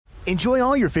Enjoy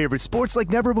all your favorite sports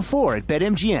like never before at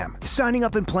BetMGM. Signing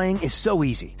up and playing is so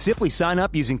easy. Simply sign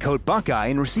up using code Buckeye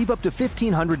and receive up to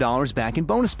 $1,500 back in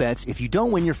bonus bets if you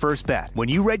don't win your first bet. When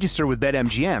you register with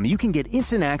BetMGM, you can get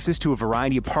instant access to a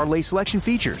variety of parlay selection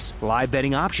features, live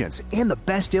betting options, and the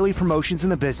best daily promotions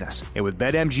in the business. And with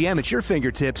BetMGM at your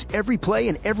fingertips, every play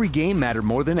and every game matter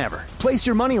more than ever. Place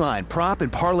your moneyline, prop,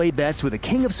 and parlay bets with the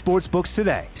king of sportsbooks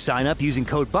today. Sign up using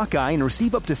code Buckeye and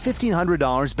receive up to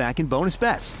 $1,500 back in bonus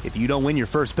bets if you don't win your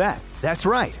first bet. That's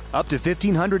right, up to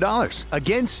 $1,500.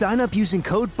 Again, sign up using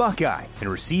code Buckeye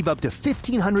and receive up to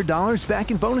 $1,500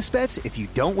 back in bonus bets if you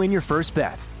don't win your first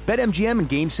bet. BetMGM and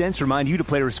GameSense remind you to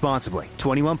play responsibly.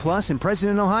 21 plus and present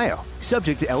in Ohio.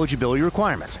 Subject to eligibility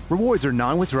requirements. Rewards are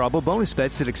non-withdrawable bonus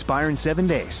bets that expire in 7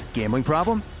 days. Gambling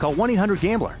problem? Call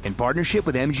 1-800-GAMBLER in partnership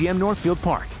with MGM Northfield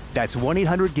Park. That's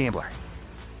 1-800-GAMBLER.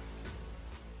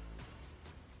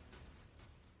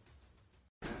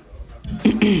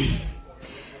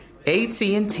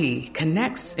 AT&T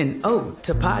connects an ode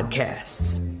to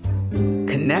podcasts.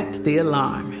 Connect the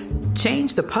alarm.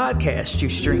 Change the podcast you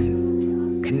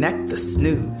stream. Connect the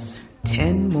snooze.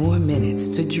 10 more minutes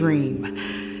to dream.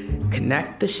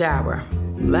 Connect the shower.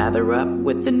 Lather up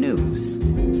with the news.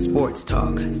 Sports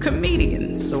talk,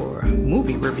 comedians, or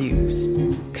movie reviews.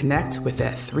 Connect with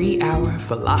that 3-hour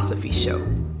philosophy show.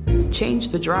 Change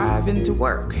the drive into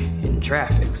work in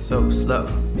traffic so slow.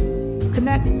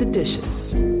 Connect the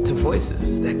dishes to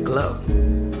voices that glow.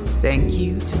 Thank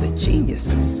you to the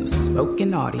geniuses of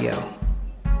spoken audio.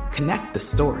 Connect the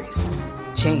stories.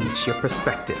 Change your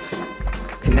perspective.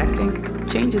 Connecting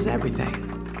changes everything.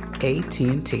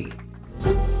 AT&T.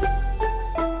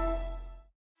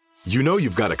 You know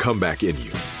you've got a comeback in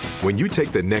you. When you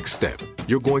take the next step,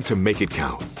 you're going to make it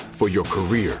count. For your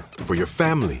career, for your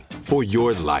family, for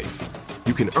your life.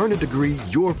 You can earn a degree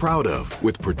you're proud of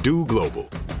with Purdue Global.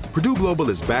 Purdue Global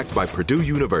is backed by Purdue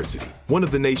University, one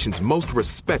of the nation's most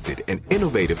respected and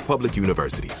innovative public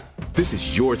universities. This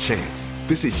is your chance.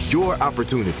 This is your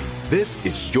opportunity. This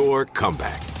is your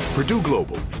comeback. Purdue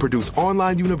Global, Purdue's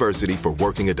online university for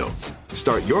working adults.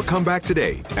 Start your comeback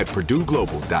today at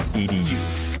purdueglobal.edu.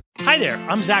 Hi there,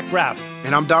 I'm Zach Braff.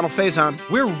 And I'm Donald Faison.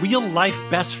 We're real-life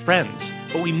best friends,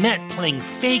 but we met playing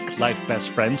fake-life best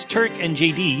friends, Turk and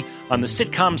JD, on the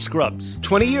sitcom Scrubs.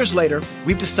 20 years later,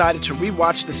 we've decided to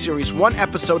rewatch the series one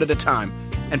episode at a time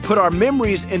and put our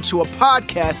memories into a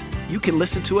podcast you can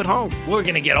listen to at home. We're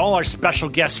going to get all our special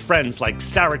guest friends like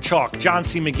Sarah Chalk, John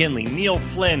C. McGinley, Neil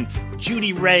Flynn,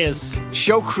 Judy Reyes.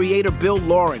 Show creator Bill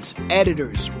Lawrence,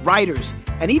 editors, writers,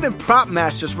 and even prop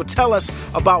masters will tell us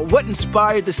about what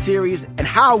inspired the series and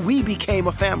how we became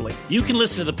a family. You can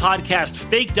listen to the podcast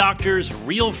Fake Doctors,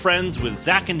 Real Friends with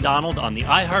Zach and Donald on the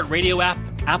iHeartRadio app,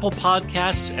 Apple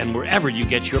Podcasts, and wherever you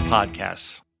get your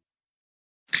podcasts.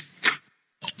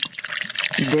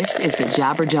 This is the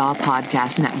Jabberjaw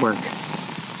Podcast Network.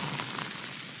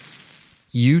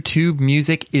 YouTube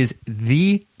Music is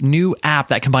the new app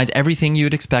that combines everything you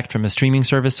would expect from a streaming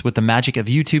service with the magic of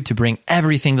YouTube to bring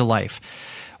everything to life.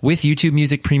 With YouTube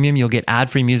Music Premium, you'll get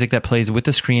ad-free music that plays with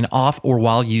the screen off or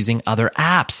while using other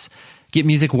apps. Get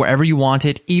music wherever you want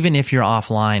it, even if you're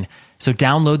offline. So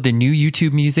download the new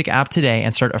YouTube Music app today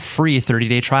and start a free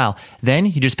 30-day trial. Then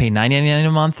you just pay $9.99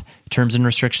 a month. Terms and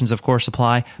restrictions, of course,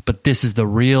 apply. But this is the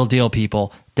real deal,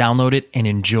 people. Download it and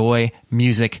enjoy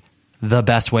music the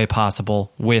best way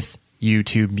possible with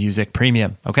YouTube Music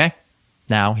Premium. Okay?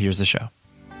 Now, here's the show.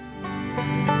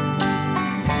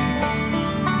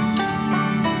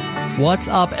 What's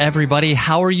up, everybody?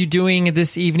 How are you doing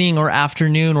this evening or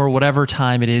afternoon or whatever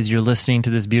time it is you're listening to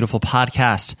this beautiful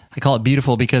podcast? I call it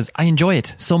beautiful because I enjoy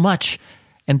it so much.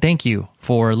 And thank you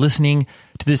for listening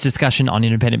to this discussion on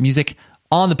independent music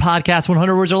on the podcast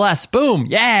 100 Words or Less. Boom!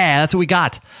 Yeah, that's what we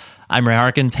got. I'm Ray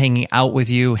Harkins, hanging out with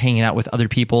you, hanging out with other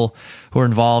people who are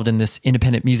involved in this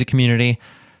independent music community,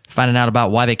 finding out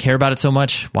about why they care about it so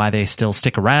much, why they still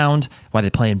stick around, why they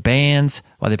play in bands,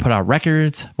 why they put out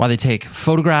records, why they take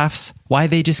photographs, why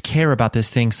they just care about this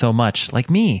thing so much, like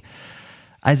me.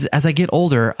 As I get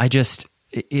older,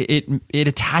 it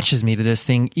attaches me to this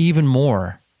thing even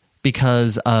more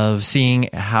because of seeing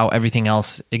how everything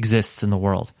else exists in the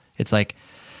world. It's like,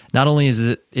 not only is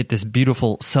it this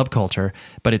beautiful subculture,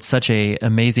 but it's such a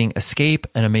amazing escape,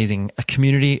 an amazing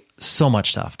community, so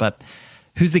much stuff. But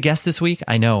who's the guest this week?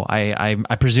 I know. I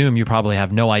presume you probably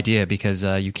have no idea because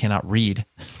you cannot read.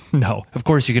 No, of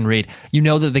course you can read. You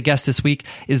know that the guest this week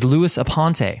is Louis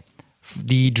Aponte,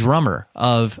 the drummer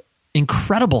of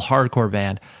incredible hardcore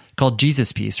band called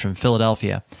Jesus Piece from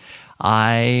Philadelphia.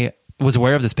 I was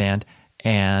aware of this band,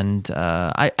 And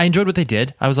I enjoyed what they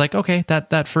did. I was like, okay,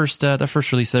 that first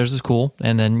release of theirs was cool.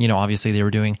 And then, obviously they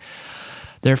were doing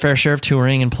their fair share of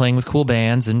touring and playing with cool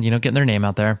bands and, getting their name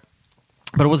out there.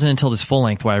 But it wasn't until this full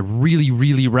length where I really,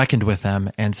 really reckoned with them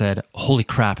and said, holy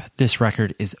crap, this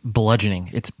record is bludgeoning.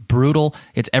 It's brutal.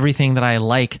 It's everything that I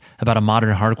like about a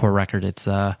modern hardcore record. It's,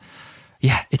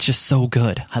 it's just so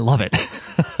good. I love it.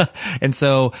 And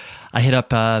so I hit up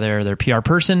their PR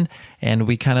person, and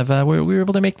we kind of we were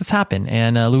able to make this happen.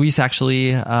 And Luis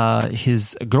actually,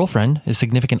 his girlfriend, his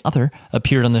significant other,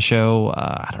 appeared on the show.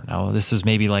 I don't know, this was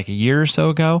maybe like a year or so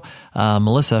ago.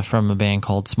 Melissa from a band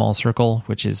called Small Circle,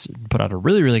 which is put out a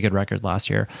really, really good record last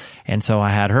year. And so I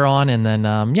had her on, and then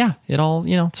it all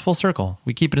it's full circle.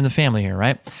 We keep it in the family here,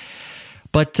 right?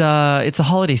 But it's the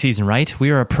holiday season, right? We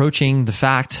are approaching the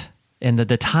fact and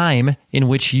the time in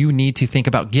which you need to think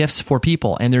about gifts for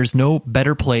people. And there's no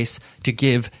better place to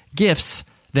give gifts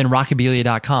than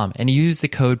rockabilia.com. And use the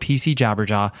code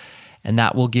PCJabberjaw, and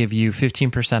that will give you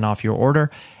 15% off your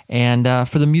order. And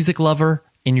for the music lover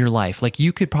in your life, like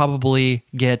you could probably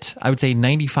get, I would say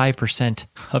 95%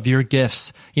 of your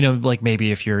gifts, like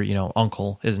maybe if your,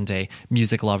 uncle isn't a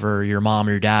music lover, or your mom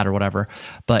or your dad or whatever,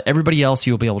 but everybody else,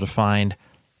 you'll be able to find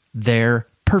their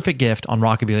perfect gift on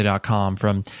rockabilia.com,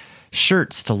 from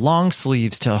shirts to long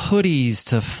sleeves to hoodies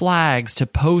to flags to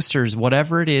posters,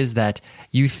 whatever it is that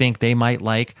you think they might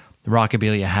like,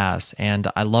 Rockabilia has. And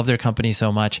I love their company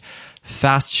so much.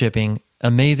 Fast shipping,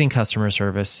 amazing customer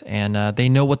service, and they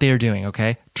know what they are doing,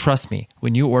 okay? Trust me,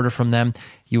 when you order from them,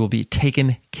 you will be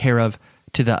taken care of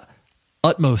to the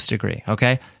utmost degree,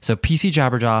 okay? So PC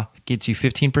Jabberjaw gets you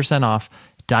 15% off.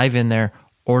 Dive in there,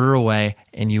 order away,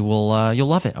 and you will you'll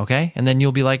love it, okay? And then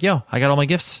you'll be like, yo, I got all my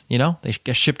gifts, they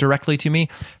get shipped directly to me,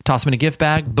 toss them in a gift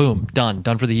bag, boom, done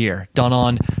for the year, done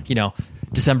on,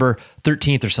 December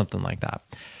 13th or something like that,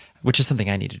 which is something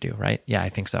I need to do, right? Yeah, I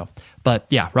think so. But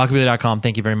yeah, rockabilia.com,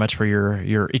 thank you very much for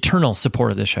your eternal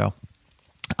support of this show.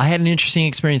 I had an interesting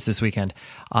experience this weekend.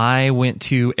 I went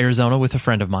to Arizona with a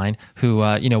friend of mine who,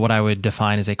 what I would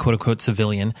define as a quote-unquote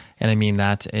civilian, and I mean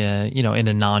that, in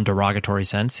a non-derogatory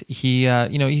sense. He,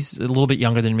 he's a little bit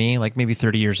younger than me, like maybe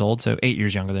 30 years old, so 8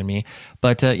 years younger than me,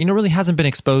 but, really hasn't been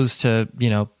exposed to,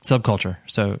 subculture,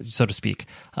 so to speak.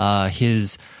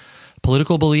 His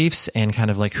political beliefs and kind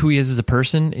of like who he is as a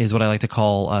person is what I like to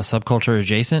call subculture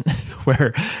adjacent,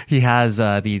 where he has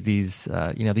these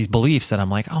beliefs that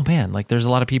I'm like, oh man, like there's a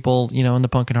lot of people, in the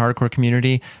punk and hardcore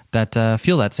community that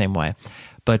feel that same way.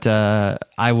 But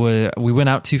we went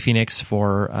out to Phoenix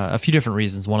for a few different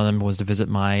reasons. One of them was to visit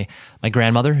my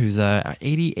grandmother, who's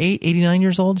 88, 89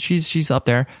 years old. She's up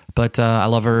there, but I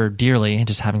love her dearly and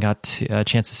just haven't got a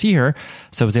chance to see her.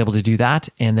 So I was able to do that.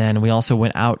 And then we also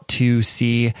went out to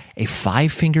see a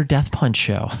Five Finger Death Punch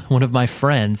show. One of my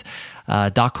friends,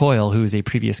 Doc Coyle, who is a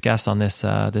previous guest on this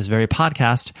very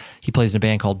podcast, he plays in a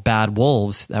band called Bad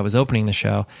Wolves that was opening the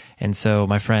show. And so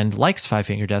my friend likes Five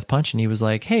Finger Death Punch, and he was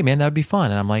like, hey man, that would be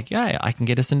fun. And I'm like, yeah, I can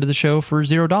get us into the show for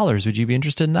 $0. Would you be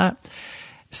interested in that?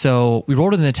 So we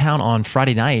rolled into town on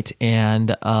Friday night,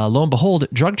 and lo and behold,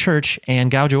 Drug Church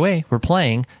and Gouge Away were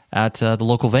playing at the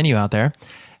local venue out there,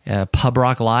 Pub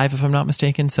Rock Live, if I'm not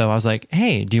mistaken. So I was like,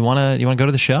 hey, do you want to go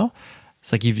to the show?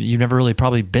 It's like, you've never really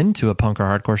probably been to a punk or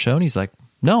hardcore show. And he's like,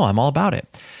 no, I'm all about it.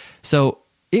 So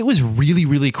it was really,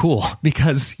 really cool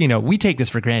because, we take this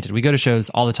for granted. We go to shows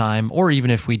all the time, or even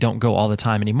if we don't go all the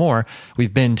time anymore,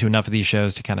 we've been to enough of these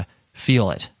shows to kind of feel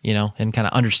it, and kind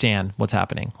of understand what's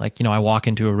happening. Like, I walk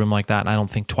into a room like that and I don't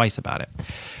think twice about it.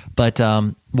 But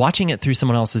watching it through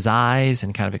someone else's eyes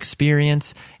and kind of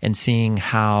experience and seeing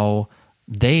how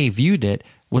they viewed it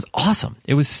was awesome.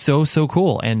 It was so, so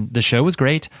cool. And the show was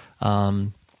great. We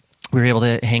were able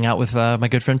to hang out with my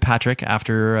good friend Patrick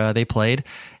after they played,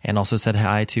 and also said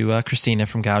hi to Christina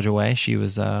from Gouge Away. She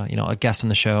was, a guest on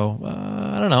the show,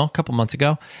 a couple months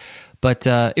ago. But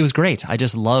it was great. I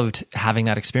just loved having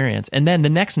that experience. And then the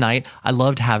next night, I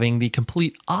loved having the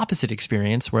complete opposite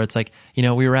experience, where it's like, we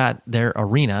were at their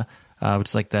arena, which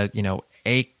is like the,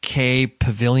 AK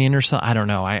Pavilion or something. I don't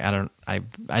know.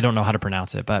 I don't know how to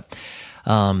pronounce it, but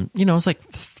it's like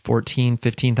 14,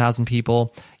 15,000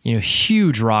 people,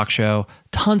 huge rock show,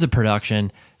 tons of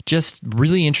production, just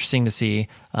really interesting to see.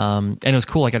 And it was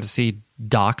cool. I got to see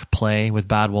Doc play with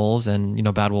Bad Wolves,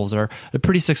 and, Bad Wolves are a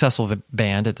pretty successful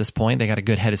band at this point. They got a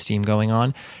good head of steam going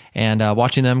on, and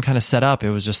watching them kind of set up,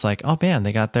 it was just like, oh man,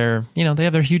 they got their, they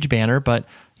have their huge banner, but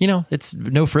it's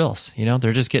no frills,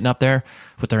 they're just getting up there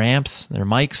with their amps, their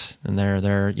mics, and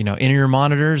their in-ear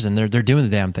monitors, and they're doing the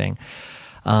damn thing.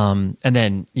 And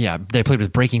then, they played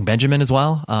with Breaking Benjamin as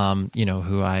well,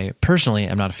 who I personally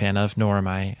am not a fan of, nor am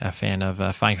I a fan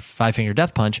of Five Finger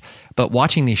Death Punch. But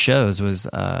watching these shows was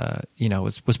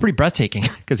pretty breathtaking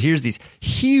because here's these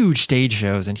huge stage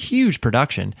shows and huge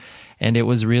production. And it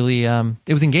was really,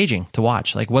 it was engaging to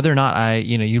watch. Like whether or not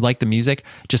you like the music,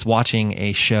 just watching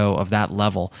a show of that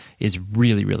level is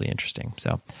really, really interesting.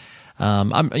 So,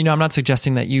 I'm not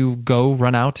suggesting that you go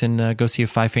run out and go see a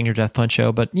Five Finger Death Punch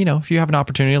show, but if you have an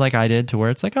opportunity like I did to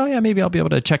where it's like, oh yeah, maybe I'll be able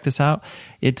to check this out.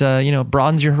 It,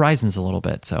 broadens your horizons a little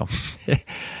bit. So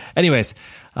anyways,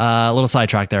 a little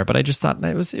sidetrack there, but I just thought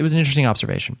it was an interesting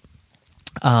observation.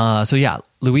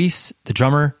 Luis, the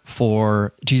drummer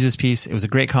for Jesus Piece, it was a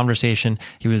great conversation.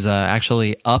 He was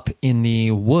actually up in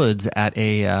the woods at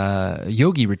a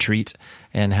yogi retreat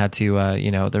and had to,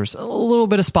 there's a little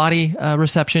bit of spotty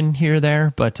reception here or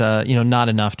there, but, not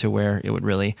enough to where it would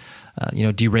really,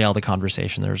 derail the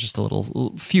conversation. There was just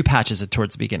a few patches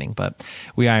towards the beginning, but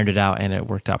we ironed it out and it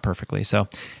worked out perfectly. So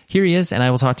here he is, and I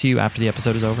will talk to you after the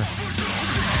episode is over.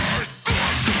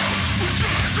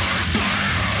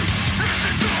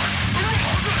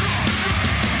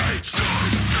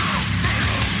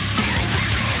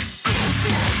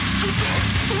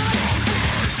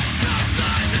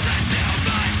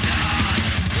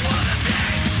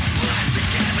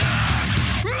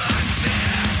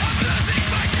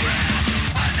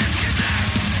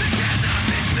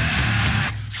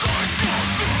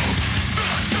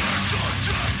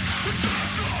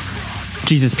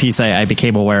 Jesus Piece I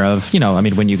became aware of,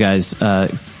 when you guys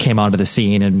came onto the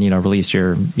scene and, released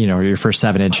your first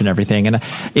 7-inch and everything. And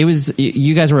it was,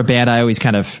 you guys were a band I always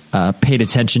kind of paid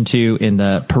attention to in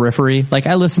the periphery. Like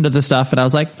I listened to the stuff and I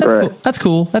was like, that's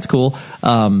cool.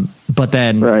 But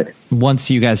then once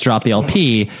you guys dropped the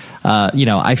LP,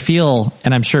 I feel,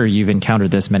 and I'm sure you've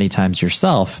encountered this many times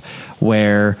yourself,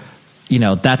 where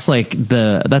that's like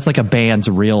a band's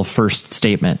real first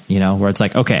statement, where it's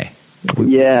like, okay,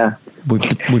 yeah,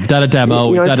 we've done a demo,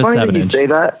 we've done a 7-inch. Say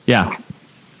that. Yeah,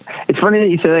 it's funny that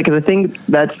you say that because I think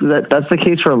that's the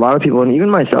case for a lot of people, and even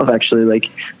myself actually. Like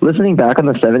listening back on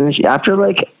the 7-inch after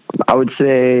I would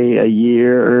say a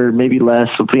year or maybe less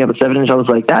putting out the 7-inch, I was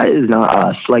like, that is not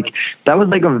us. Like that was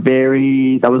like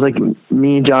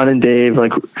me, John, and Dave.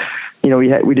 Like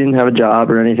we didn't have a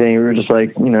job or anything. We were just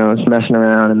like just messing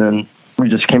around, and then we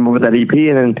just came up with that EP.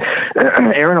 And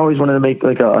then Aaron always wanted to make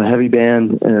like a heavy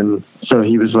band, and so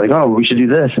he was like, oh, we should do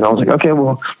this. And I was like, okay,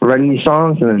 well, we're writing these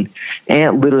songs. And then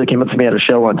Ant literally came up to me at a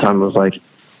show one time and was like,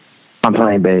 I'm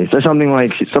playing bass or something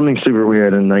super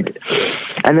weird. And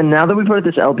then now that we put out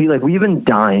this LP, like we've been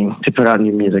dying to put out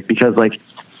new music because like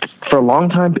for a long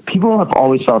time, people have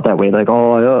always felt that way. Like,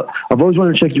 oh, I've always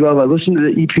wanted to check you out. I listened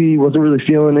to the EP, wasn't really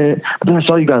feeling it. But then I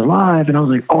saw you guys live, and I was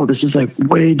like, oh, this is like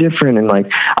way different. And like,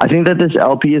 I think that this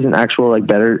LP is an actual like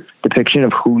better depiction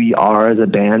of who we are as a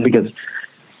band because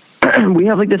we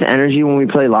have like this energy when we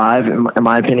play live. In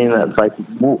my opinion, that's like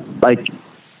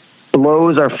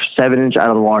blows our 7-inch out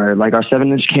of the water. Like our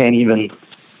 7-inch can't even.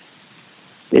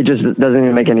 It just doesn't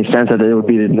even make any sense that it would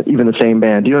be even the same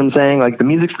band. Do you know what I'm saying? Like the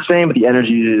music's the same, but the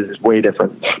energy is way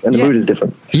different, and the mood is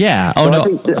different. Yeah. Oh so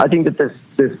no. I think that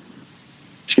this.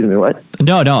 Excuse me. What?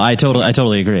 No. I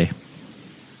totally agree.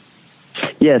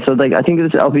 Yeah. So like, I think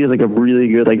this LP is like a really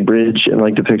good like bridge and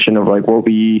like depiction of like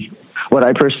what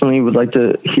I personally would like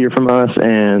to hear from us,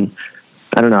 and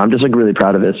I don't know. I'm just like really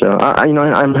proud of it. So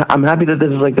I'm happy that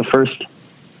this is like the first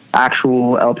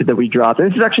actual LP that we dropped.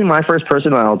 And this is actually my first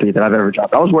personal LP that I've ever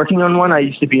dropped. I was working on one. I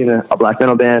used to be in a black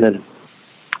metal band, and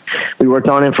we worked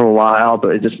on it for a while,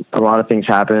 but a lot of things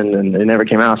happened and it never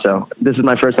came out. So this is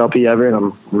my first LP ever, and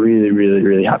I'm really, really,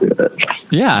 really happy with it.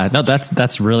 Yeah, no,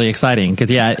 that's really exciting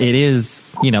because it is,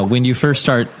 when you first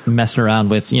start messing around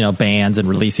with, bands and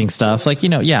releasing stuff, like,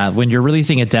 when you're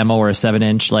releasing a demo or a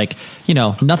 7-inch, like,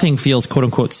 nothing feels quote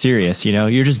unquote serious,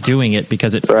 you're just doing it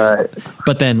because right.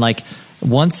 But then like,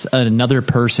 once another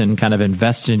person kind of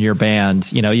invests in your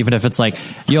band, even if it's like,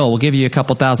 yo, we'll give you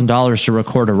 $2,000 to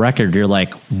record a record, you're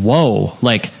like, whoa,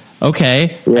 like,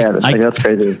 okay. Yeah, that's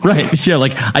crazy. Right. Yeah,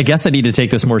 like, I guess I need to take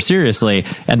this more seriously.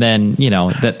 And then,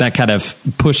 that kind of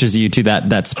pushes you to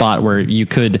that spot where you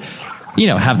could,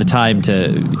 have the time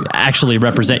to actually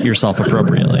represent yourself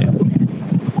appropriately.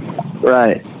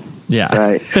 Right. Yeah.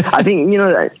 Right. I think,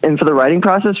 and for the writing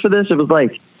process for this, it was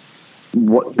like,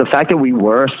 the fact that we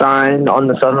were signed on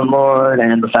the Southern Lord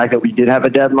and the fact that we did have a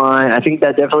deadline, I think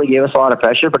that definitely gave us a lot of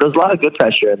pressure, but it was a lot of good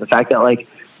pressure. And the fact that like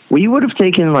we would have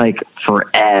taken like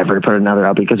forever to put another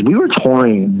album because we were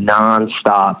touring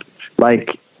nonstop,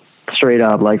 like straight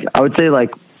up. Like I would say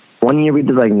like one year we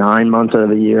did like 9 months out of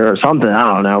the year or something.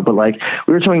 I don't know. But like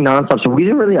we were touring nonstop. So we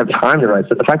didn't really have time to write.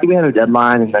 So the fact that we had a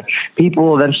deadline and like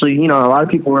people eventually, you know, a lot of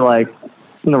people were like,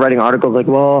 you know, writing articles like,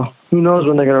 well, who knows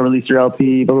when they're going to release their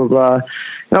LP, blah, blah, blah.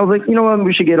 And I was like, you know what,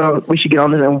 we should get on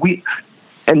this.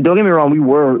 And don't get me wrong, we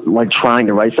were like trying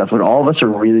to write stuff, but all of us are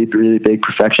really, really big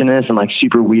perfectionists and like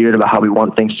super weird about how we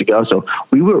want things to go. So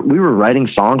we were writing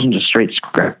songs and just straight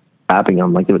scrapping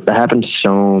them. Like that happened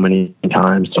so many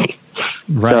times.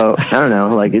 Right. So I don't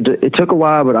know, like it took a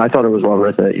while, but I thought it was well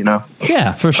worth it, you know?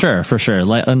 Yeah, for sure.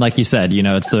 And like you said, you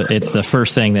know, it's the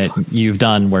first thing that you've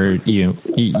done where you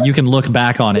can look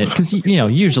back on it, because, you know,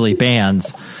 usually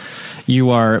bands,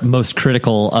 you are most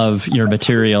critical of your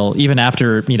material even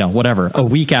after, you know, whatever, a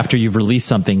week after you've released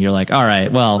something. You're like, all right,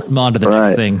 well, I'm on to the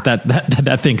next thing.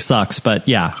 That thing sucks. But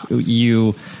yeah,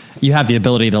 you have the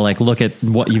ability to like look at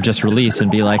what you've just released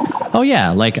and be like, oh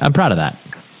yeah, like I'm proud of that.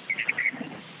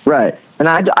 Right. And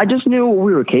I just knew what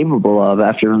we were capable of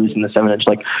after releasing the 7-inch.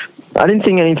 Like, I didn't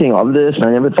think anything of this, and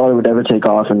I never thought it would ever take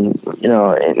off, and, you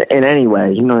know, in any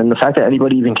way, you know, and the fact that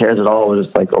anybody even cares at all was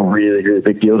like a really, really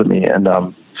big deal to me. And,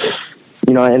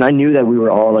 you know, and I knew that we were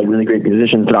all like really great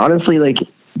musicians, but honestly, like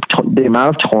the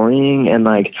amount of touring and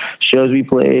like shows we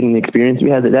played and the experience we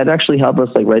had, that actually helped us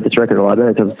like write this record a lot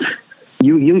better, because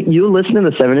you listen to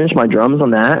the 7-inch, my drums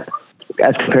on that,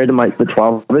 as compared to the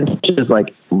 12-inch, is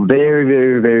like very,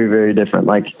 very, very, very different.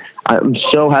 Like I'm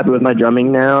so happy with my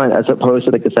drumming now, as opposed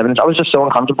to like the 7-inch. I was just so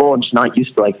uncomfortable and just not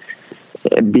used to like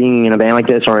being in a band like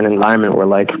this or an environment where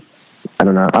like, I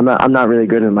don't know, I'm not really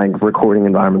good in like recording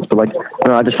environments, but like, I don't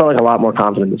know, I just felt like a lot more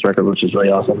confident in this record, which is really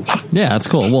awesome. Yeah, that's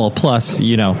cool. Well, plus,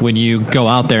 you know, when you go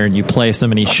out there and you play so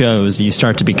many shows, you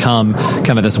start to become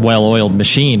kind of this well-oiled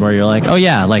machine where you're like, oh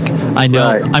yeah, like I know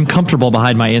I'm comfortable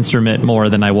behind my instrument more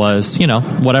than I was, you know,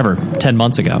 whatever, 10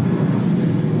 months ago.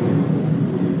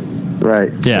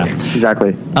 Right. Yeah,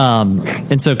 exactly.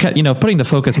 And so, you know, putting the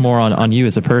focus more on you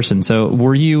as a person. So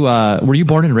were you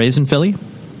born and raised in Philly?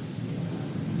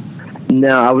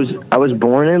 No, I was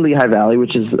born in Lehigh Valley,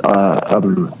 which is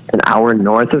an hour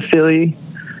north of Philly.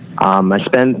 I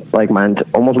spent like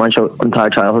almost my entire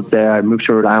childhood there. I moved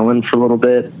to Rhode Island for a little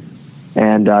bit,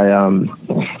 and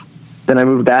then I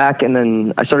moved back, and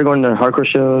then I started going to hardcore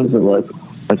shows at like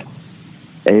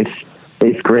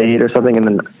eighth grade or something, and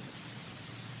then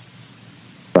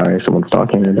sorry, someone's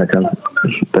talking in the background.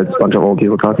 There's a bunch of old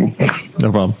people talking.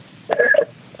 No problem.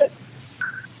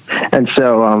 And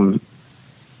so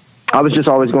I was just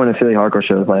always going to Philly hardcore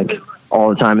shows like all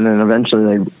the time, and then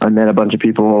eventually I met a bunch of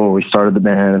people. We started the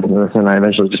band, and I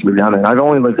eventually just moved down there. And I've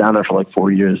only lived down there for like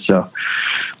 4 years, so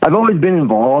I've always been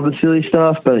involved with Philly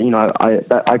stuff. But you know,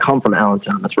 I come from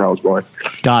Allentown. That's where I was born.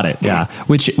 Got it. Yeah,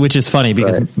 which is funny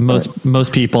because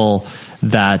most people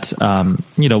that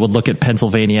you know would look at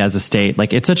Pennsylvania as a state,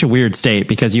 like it's such a weird state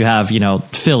because you have, you know,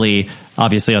 Philly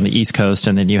obviously on the East Coast,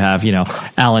 and then you have, you know,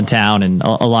 Allentown and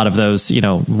a lot of those, you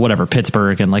know, whatever,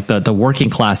 Pittsburgh and like the working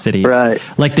class cities, right?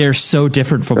 Like they're so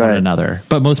different from one another,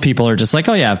 but most people are just like,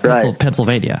 oh yeah,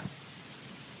 Pennsylvania.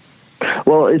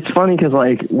 Well, it's funny because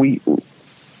like we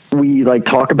like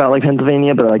talk about like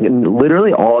Pennsylvania, but like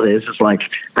literally all it is like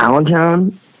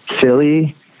Allentown,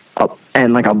 Philly,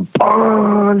 and like a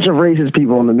bunch of racist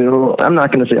people in the middle. I'm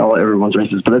not going to say everyone's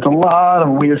racist, but it's a lot of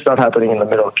weird stuff happening in the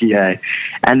middle of PA,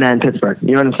 and then Pittsburgh.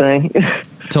 You know what I'm saying?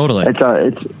 Totally.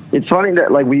 It's funny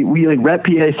that like we like rep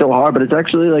PA so hard, but it's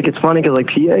actually like it's funny because like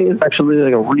PA is actually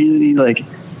like a really like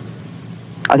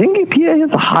I think PA has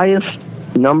the highest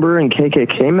number in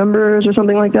KKK members or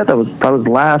something like that. That was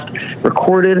last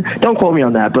recorded. Don't quote me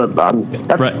on that, but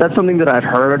that's something that I've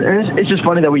heard. And it's just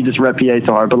funny that we just rep PA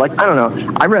so hard. But like I don't know,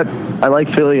 I like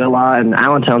Philly a lot, and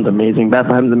Allentown's amazing.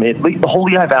 Bethlehem's amazing. The whole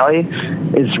Lehigh Valley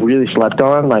is really slept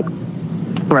on. Like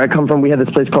where I come from, we had this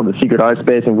place called the Secret Art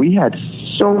Space, and we had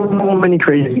so many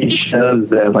crazy shows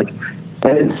there. Like,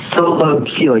 and it's so low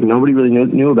key. Like nobody really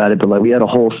knew about it, but like we had a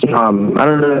whole. I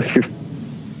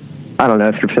don't know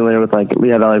if you're familiar with like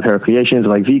Lehigh Valley Apparel Creations, or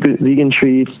like vegan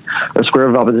treats, or Square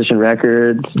of Opposition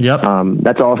Records. Yep.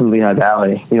 That's all from Lehigh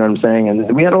Valley. You know what I'm saying?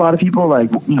 And we had a lot of people like,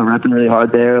 you know, rapping really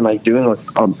hard there and like doing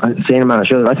an insane amount of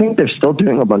shows. I think they're still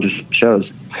doing a bunch of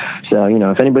shows. So, you know,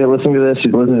 if anybody listening to this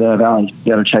who's listening to Lehigh Valley,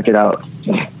 you got to check it out.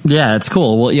 Yeah, it's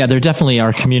cool. Well, yeah, there definitely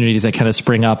are communities that kind of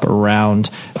spring up around,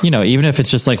 you know, even if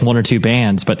it's just like one or two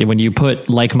bands, but when you put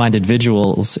like-minded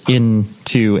individuals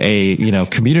into a, you know,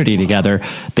 community together,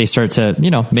 they start to, you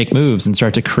know, make moves and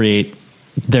start to create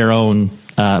their own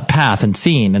path and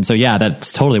scene. And so, yeah,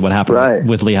 that's totally what happened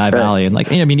with Lehigh Valley. And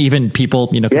like, I mean, even people,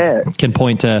 can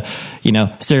point to,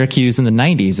 Syracuse in the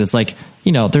 90s. It's like,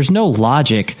 there's no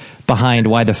logic behind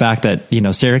why the fact that,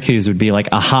 Syracuse would be like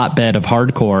a hotbed of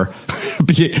hardcore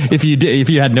if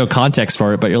you had no context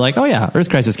for it, but you're like, oh yeah, Earth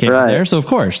Crisis came from there. So of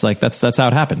course, like that's how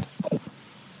it happened.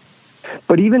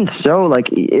 But even so, like,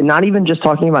 not even just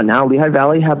talking about now, Lehigh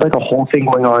Valley had like a whole thing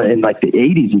going on in like the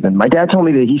 80s even. My dad told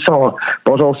me that he saw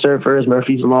Butthole Surfers,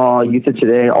 Murphy's Law, Youth of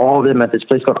Today, all of them at this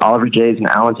place called Oliver J's in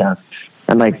Allentown.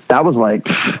 And like, that was like,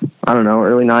 I don't know,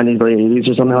 early 90s, late 80s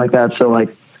or something like that. So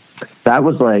like, that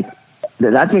was like,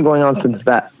 that's been going on since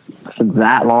that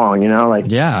long, like,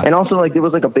 yeah. And also like, there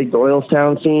was like a big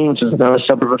Doylestown scene, which is another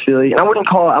suburb of Philly. And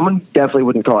I definitely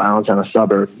wouldn't call Allentown a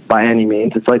suburb by any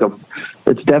means. It's like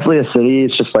it's definitely a city.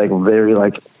 It's just like very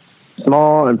like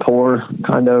small and poor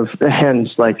kind of, and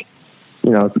it's like,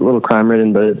 it's a little crime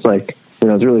ridden, but it's like,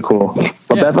 it's really cool.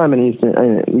 But Bethlehem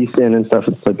and East End and stuff,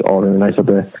 it's like all really nice up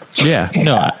there. Yeah,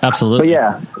 no, absolutely.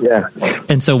 But yeah.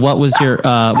 And so what was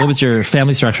your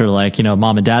family structure like?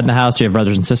 Mom and dad in the house? Do you have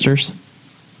brothers and sisters?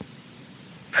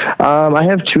 I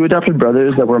have 2 adopted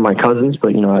brothers that were my cousins,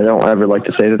 but, I don't ever like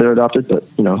to say that they're adopted, but,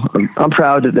 I'm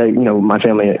proud that they, my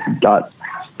family got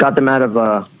them out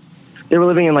of, they were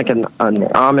living in like an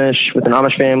Amish, with an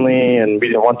Amish family, and we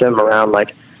didn't want them around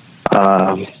like,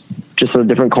 just a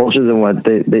different culture than what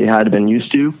they had been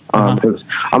used to. Because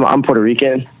I'm Puerto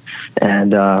Rican,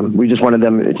 and we just wanted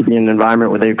them to be in an environment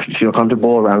where they could feel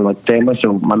comfortable around like family.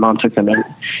 So my mom took them in,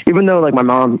 even though like my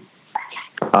mom,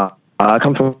 I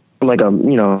come from like a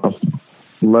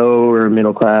lower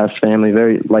middle class family,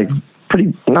 very like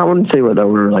pretty. I wouldn't say that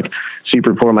we're like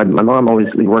super poor. My mom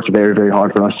always worked very, very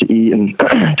hard for us to eat and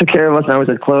took care of us, and I always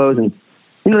had clothes. And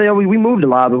we moved a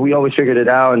lot, but we always figured it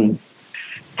out. And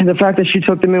the fact that she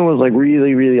took them in was like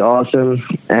really, really awesome.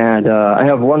 And I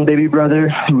have one baby brother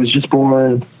who was just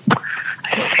born,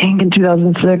 I think in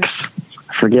 2006.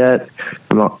 I forget.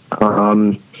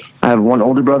 I have one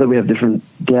older brother. We have different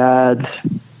dads.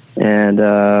 And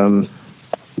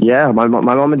my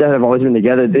mom and dad have always been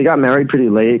together. They got married pretty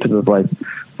late because of like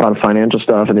a lot of financial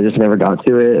stuff, and they just never got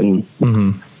to it. And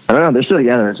I don't know, they're still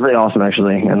together. It's really awesome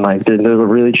actually. And like they're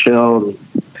really chill.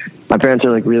 My parents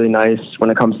are like really nice when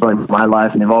it comes to like my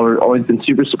life, and they've always been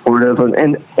super supportive,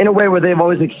 and in a way where they've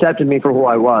always accepted me for who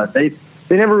I was. They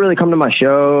never really come to my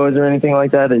shows or anything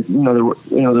like that.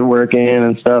 They're working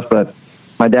and stuff. But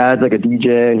my dad's like a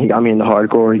DJ, and he got me into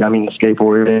hardcore. He got me into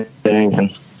skateboarding,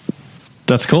 and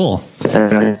that's cool.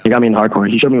 And he got me into hardcore.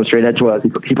 He showed me what straight edge was. He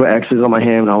put X's on my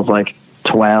hand when I was like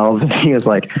 12. He was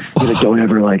like, don't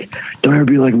ever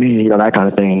be like me, that kind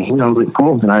of thing. I was like,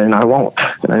 cool, and I won't,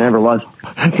 and I never was.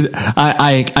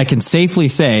 I can safely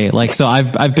say, like, so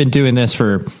I've been doing this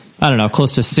for, I don't know,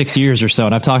 close to 6 years or so,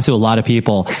 and I've talked to a lot of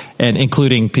people, and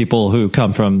including people who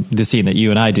come from the scene that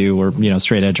you and I do, or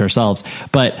straight edge ourselves,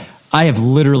 but I have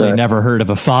literally never heard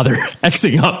of a father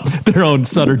Xing up their own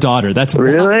son or daughter. That's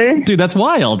really, dude, that's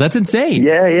wild. That's insane.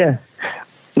 Yeah.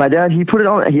 My dad, he put it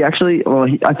on. He actually,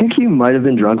 I think he might have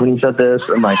been drunk when he said this.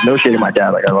 I'm like, no shade to my dad.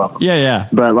 Like, I love him. Yeah.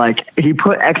 But like, he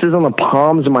put X's on the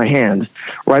palms of my hands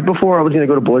right before I was going to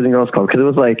go to Boys and Girls Club, because it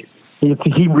was like,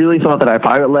 he really thought that if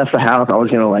I left the house, I was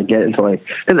going to like get into like,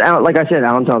 because like I said,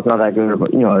 Allentown's not that good of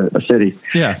a city.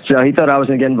 Yeah. So he thought I was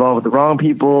going to get involved with the wrong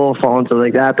people, fall into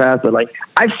like that path. But like,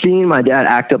 I've seen my dad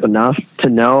act up enough to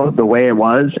know the way it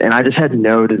was, and I just had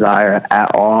no desire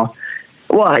at all.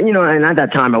 Well, and at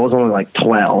that time I was only like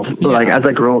 12, but like as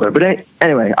I grew older. But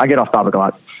anyway, I get off topic a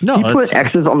lot. No, he put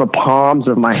X's on the palms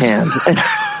of my hands, and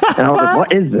I was like,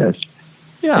 "What is this?"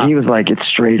 Yeah. And he was like, "It's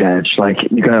straight edge.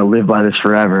 Like you gotta live by this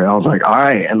forever." And I was like, "All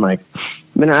right." And like,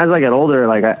 then as I got older,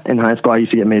 like in high school, I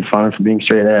used to get made fun of for being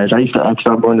straight edge. I stopped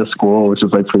going to school, which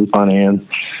was like pretty funny, and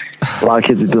a lot of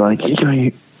kids would be like, "You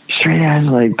straight edge,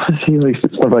 like pussy, like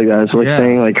stuff like that." So like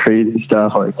saying like crazy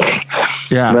stuff, like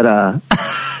But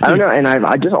I don't know, and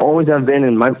I just always have been,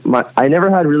 and I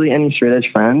never had really any straight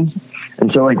edge friends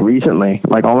until like recently.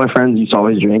 Like all my friends used to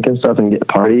always drink and stuff and get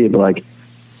party, but like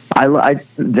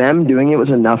them doing it was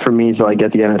enough for me to like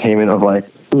get the entertainment of like,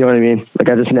 you know what I mean? Like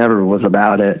I just never was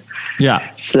about it.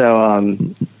 Yeah. So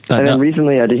and then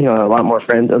recently I did a lot more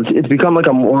friends. It's become like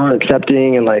a more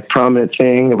accepting and like prominent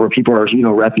thing where people are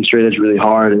repping straight edge really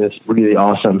hard, and it's really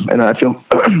awesome. And I feel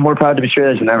more proud to be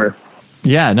straight edge than ever.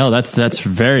 Yeah, no, that's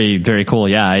very, very cool.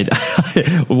 Yeah.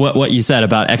 What you said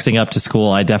about Xing up to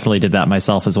school, I definitely did that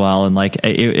myself as well. And like,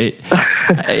 but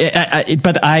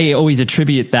I always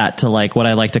attribute that to like what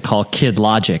I like to call kid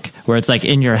logic, where it's like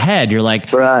in your head, you're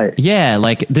like, right. Yeah,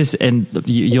 like this, and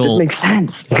you'll make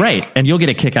sense. Right. And you'll get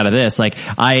a kick out of this. Like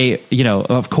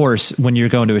of course, when you're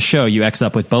going to a show, you X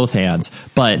up with both hands,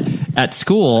 but at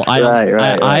school,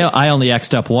 I only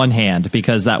X'd up one hand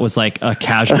because that was like a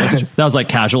casual,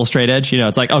 casual straight edge.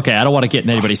 It's like, okay, I don't want to get in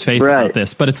anybody's face about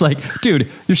this, but it's like,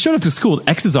 dude, you showed up to school with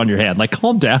X's on your hand. Like,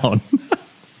 calm down.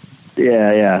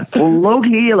 Yeah. Well, low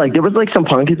key, like there was like some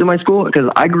punk kids in my school because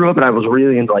I grew up and I was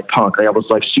really into like punk. Like I was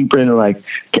like super into like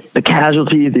the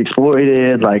Casualties, the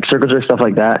Exploited, like Circus or stuff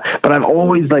like that. But I've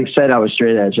always like said I was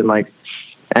straight edge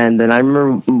and then I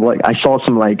remember like I saw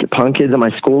some like punk kids at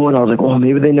my school and I was like, oh,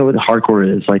 maybe they know what hardcore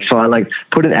is. Like, so I like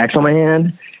put an X on my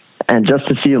hand. And just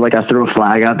to see, like, I threw a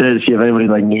flag out there to see if anybody,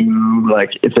 like, knew,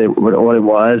 like, what it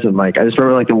was. And, like, I just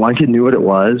remember, like, the one kid knew what it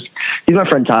was. He's my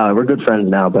friend Tyler. We're good friends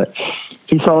now. But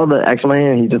he saw the X on my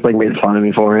hand, and he just, like, made fun of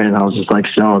me for it. And I was just, like,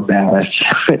 so embarrassed.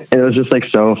 It was just, like,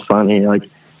 so funny, like,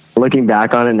 looking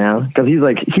back on it now. Because he's,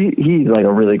 like, he's, like,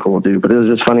 a really cool dude. But it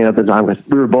was just funny at the time because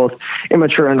we were both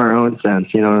immature in our own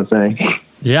sense. You know what I'm saying?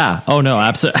 Yeah. Oh no,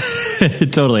 absolutely.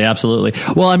 Totally. Absolutely.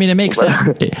 Well, I mean, it makes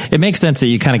sense. It makes sense that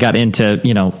you kind of got into,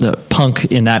 the punk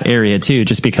in that area too,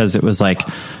 just because it was like,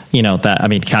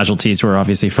 Casualties were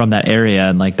obviously from that area.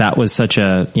 And like, that was such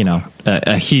a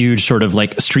huge sort of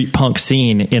like street punk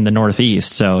scene in the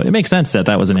Northeast. So it makes sense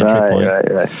that was an entry point.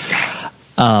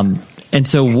 Right. And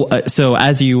so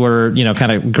as you were,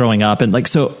 kind of growing up and like,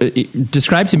 so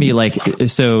describe to me, like,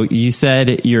 so you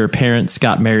said your parents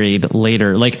got married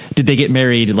later. Like, did they get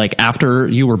married like after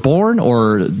you were born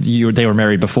or they were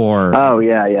married before? Oh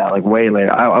yeah. Like way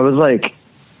later. I was like,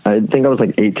 I think I was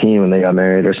like 18 when they got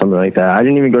married or something like that. I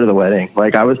didn't even go to the wedding.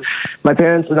 Like my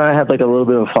parents and I had like a little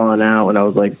bit of falling out when I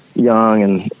was like young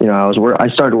and, I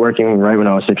started working right when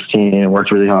I was 16 and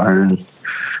worked really hard. And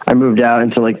I moved out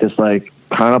into like this like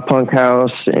kind of punk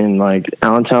house in like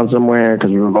Allentown somewhere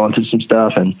because we were going through some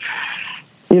stuff and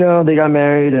they got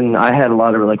married and I had a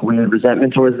lot of like weird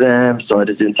resentment towards them, so I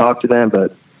just didn't talk to them.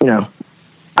 But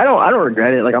I don't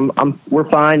regret it. Like we're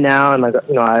fine now, and like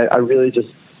I really just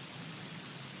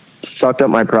sucked up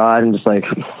my pride and just like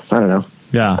I don't know.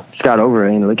 Yeah, just got over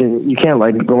it. Like you can't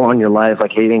like go on your life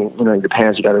like hating your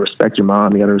parents. You got to respect your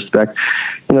mom. You got to respect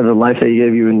the life they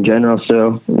gave you in general.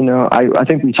 So I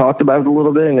think we talked about it a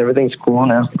little bit and everything's cool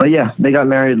now. But yeah, they got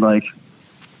married like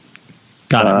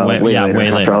way later.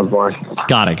 After I was born.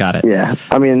 Got it. Yeah,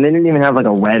 I mean they didn't even have like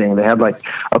a wedding. They had like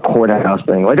a courthouse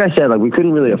thing. Like I said, like we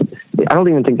couldn't really. I don't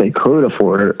even think they could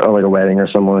afford like a wedding or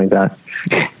something like that.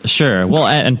 Sure. Well,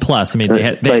 and plus, I mean,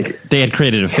 they had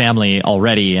created a family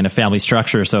already and a family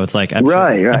structure, so it's like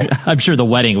I'm sure the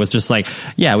wedding was just like,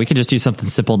 yeah, we could just do something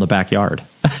simple in the backyard.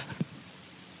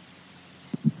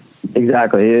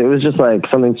 Exactly. It was just like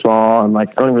something small, and like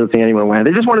I don't really think anyone went.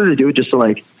 They just wanted to do it just to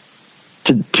like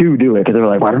to do it because they were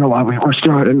like, well, I don't know why we're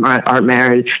still aren't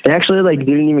married. They actually like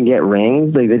didn't even get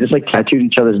rings. Like they just like tattooed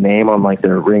each other's name on like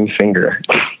their ring finger.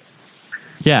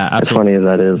 Yeah, absolutely. As funny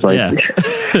as that is, like,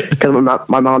 because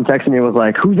my mom texted me and was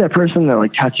like, "Who's that person that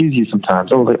like tattoos you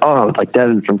sometimes?" I was like, "Oh, it's like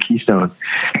Devin from Keystone,"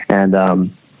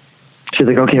 and she's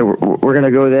like, "Okay, we're gonna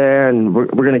go there and we're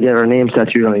gonna get our names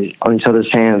tattooed on each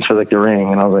other's hands for like the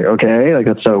ring." And I was like, "Okay, like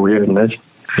that's so weird." And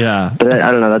yeah, but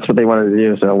I don't know. That's what they wanted to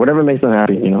do. So whatever makes them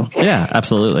happy, Yeah,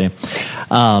 absolutely.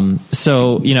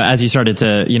 So, as you started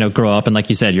to, grow up and like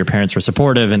you said, your parents were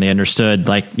supportive and they understood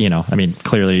like, I mean,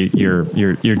 clearly your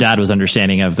dad was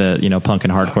understanding of the, punk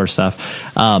and hardcore stuff.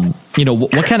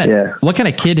 What kind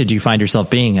of kid did you find yourself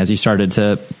being as you started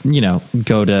to,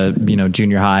 go to,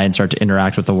 junior high and start to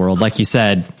interact with the world? Like you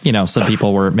said, some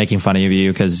people were making fun of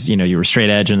you because, you were straight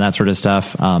edge and that sort of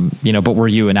stuff. But were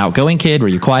you an outgoing kid? Were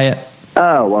you quiet?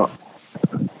 Oh, well,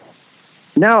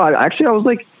 no, I was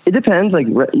like, it depends. Like,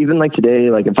 even like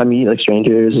today, like if I meet like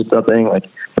strangers or something, like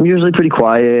I'm usually pretty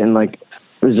quiet and like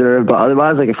reserved. But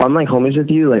otherwise, like if I'm like homies with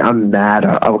you, like I'm mad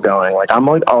outgoing. Like I'm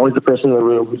like always the person in the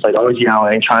room who's like always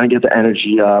yelling, trying to get the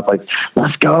energy up. Like,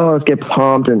 let's go, let's get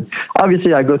pumped. And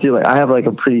obviously I go through like, I have like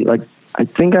a pretty like, I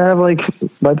think I have like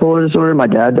bipolar disorder. My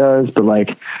dad does, but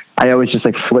like I always just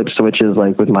like flip switches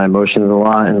like with my emotions a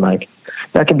lot, and like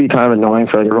that can be kind of annoying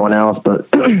for like, everyone else. But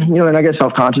and I get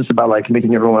self-conscious about like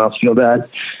making everyone else feel bad.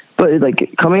 But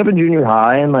like coming up in junior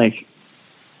high and like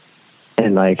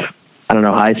I don't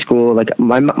know, high school, like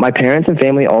my parents and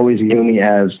family always view me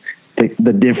as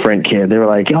the different kid. They were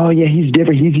like, oh yeah, he's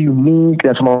different, he's unique.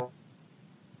 That's more.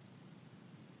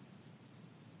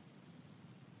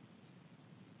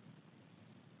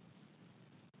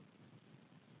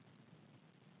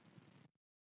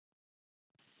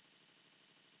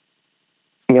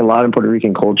 me a lot in Puerto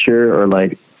Rican culture or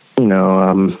like,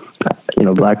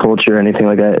 Black culture or anything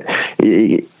like that,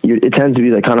 it tends to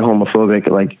be like kind of homophobic,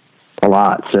 like a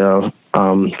lot. So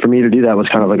for me to do that was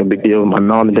kind of like a big deal with my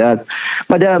mom and dad.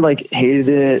 My dad like hated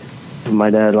it. My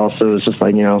dad also was just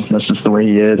like, that's just the way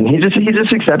he is. And he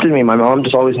just accepted me. My mom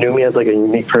just always knew me as like a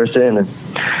unique person, and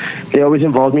they always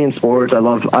involved me in sports. I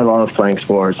love playing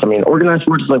sports. I mean, organized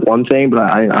sports is like one thing, but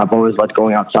I've always liked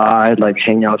going outside, like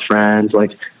hanging out with friends.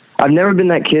 Like I've never been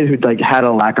that kid who like had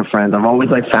a lack of friends. I've always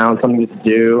like found something to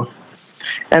do,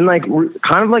 and like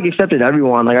kind of like accepted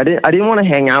everyone. Like I didn't want to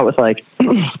hang out with like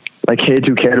like kids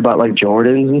who cared about like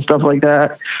Jordans and stuff like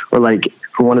that, or like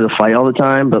who wanted to fight all the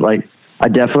time. But like I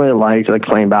definitely liked like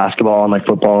playing basketball and like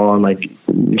football and like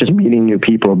just meeting new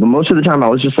people. But most of the time I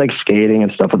was just like skating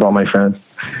and stuff with all my friends.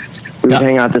 We would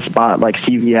hang out at this spot like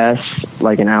CVS,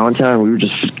 like in Allentown. We would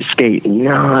just skate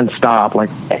nonstop, like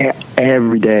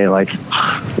every day, like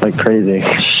crazy.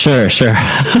 Sure.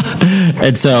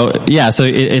 And so, so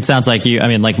it sounds like you, I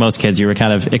mean, like most kids, you were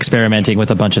kind of experimenting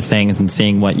with a bunch of things and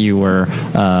seeing what you were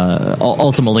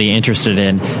ultimately interested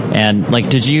in. And like,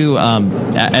 did you,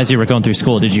 as you were going through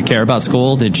school, did you care about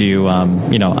school? Did you,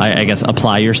 I guess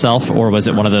apply yourself, or was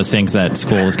it one of those things that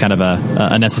school was kind of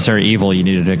a necessary evil you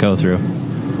needed to go through?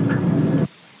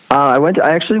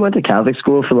 I actually went to Catholic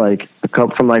school for like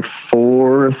from like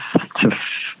 4th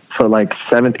to like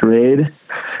 7th grade,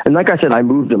 and like I said, I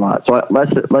moved a lot. So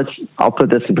I'll put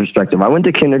this in perspective. I went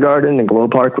to kindergarten in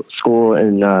Globe Park School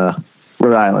in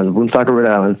Rhode Island, Woonsocket, Rhode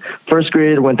Island. 1st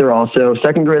grade, I went there also.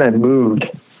 2nd grade, I moved.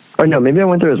 Or no, maybe I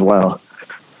went there as well.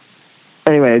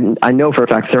 Anyway, I know for a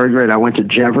fact 3rd grade I went to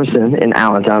Jefferson in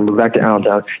Allentown, moved back to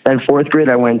Allentown. Then 4th grade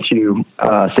I went to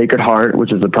Sacred Heart,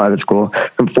 which is a private school.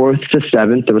 From 4th to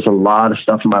 7th, there was a lot of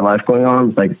stuff in my life going on,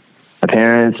 with, like my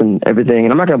parents and everything.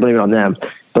 And I'm not going to blame it on them,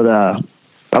 but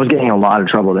I was getting in a lot of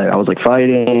trouble there. I was like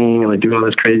fighting and like doing all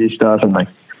this crazy stuff. And like,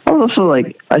 I was also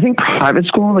like, I think private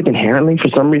school, like inherently for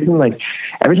some reason, like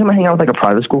every time I hang out with like a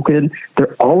private school kid,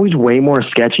 they're always way more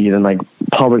sketchy than like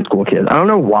public school kids. I don't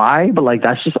know why, but like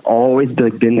that's just always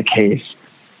been the case.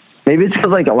 Maybe it's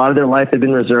because like a lot of their life they've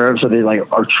been reserved, so they like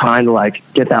are trying to like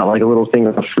get that like a little thing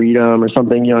of freedom or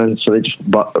something, and so they just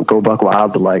go buck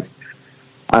wild. But like,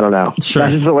 I don't know. Sure.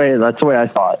 That's the way I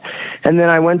thought. And then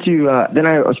I went to then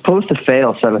I was supposed to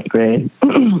fail 7th grade,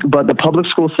 but the public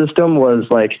school system was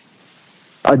like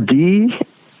a D.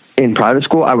 In private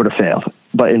school, I would have failed,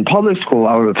 but in public school,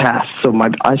 I would have passed. So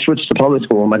I switched to public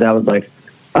school, and my dad was like,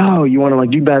 "Oh, you want to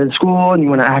like do bad in school and you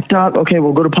want to act up? Okay,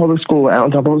 we'll go to public school,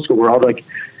 Allentown Public School." We're all like,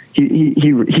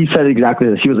 he said exactly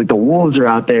this. He was like, "The wolves are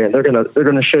out there, and they're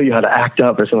gonna show you how to act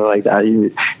up," or something like that. He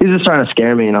was just trying to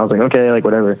scare me, and I was like, "Okay, like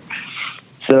whatever."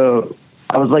 So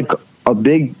I was like a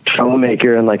big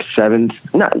troublemaker in like 7th.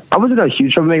 I wasn't a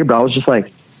huge troublemaker, but I was just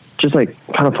like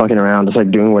kind of fucking around, just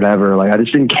like doing whatever. Like I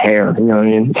just didn't care, you know what I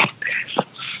mean?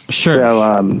 Sure.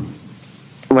 So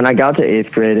when I got to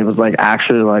 8th grade, it was like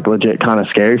actually like legit kind of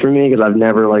scary for me, because I've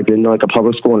never like been to like a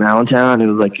public school in Allentown. It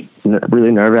was like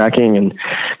really nerve wracking, and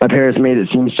my parents made it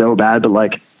seem so bad. But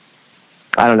like,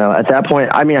 I don't know. At that point,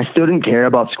 I mean, I still didn't care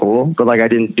about school, but like I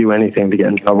didn't do anything to get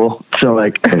in trouble. So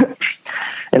like.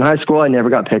 In high school, I never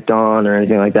got picked on or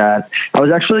anything like that. I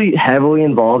was actually heavily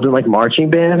involved in like marching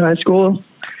band in high school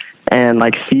and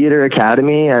like theater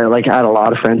academy. I like had a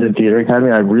lot of friends in theater academy.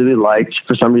 I really liked,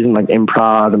 for some reason, like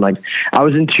improv, and like I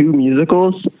was in 2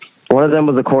 musicals. One of them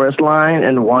was a chorus line,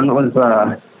 and one was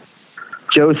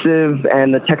Joseph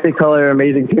and the Technicolor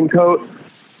Amazing Pincoat.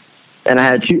 And I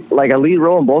had a lead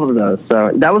role in both of those.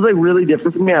 So that was like really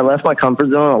different for me. I left my comfort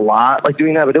zone a lot, like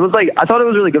doing that, but it was like, I thought it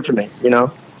was really good for me, you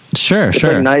know? Sure. It's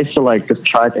like nice to like just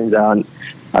try things out. And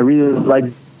I really like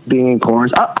being in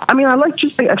chorus. I mean, I like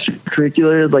just like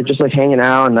extracurriculars, like just like hanging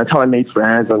out, and that's how I made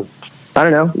friends. And I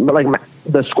don't know, but like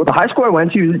the high school I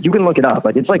went to, you can look it up.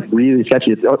 Like it's like really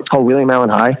sketchy. It's called William Allen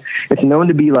High. It's known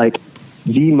to be like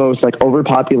the most like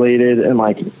overpopulated and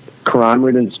like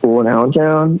crime-ridden school in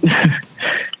Allentown.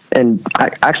 And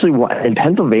actually, in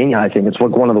Pennsylvania, I think it's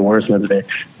like one of the worst in Pennsylvania.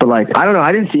 But like, I don't know,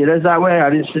 I didn't see it as that way. I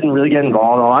just didn't really get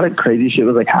involved. A lot of crazy shit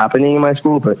was like happening in my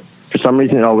school, but for some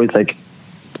reason, it always like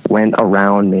went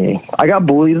around me. I got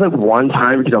bullied like one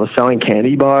time because I was selling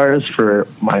candy bars for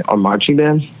our marching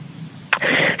band.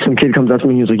 Some kid comes up to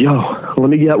me and he was like, "Yo, let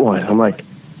me get one." I'm like,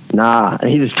 "Nah," and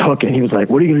he just took it. He was like,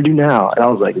 "What are you gonna do now?" And I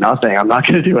was like, "Nothing. I'm not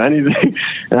gonna do anything."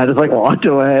 And I just like walked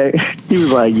away. He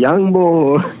was like, "Young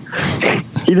boy."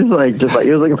 He just like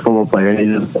he was like a football player, and he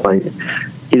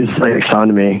just like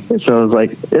shunned me. So I was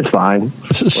like, "It's fine."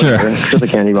 Sure. It's just a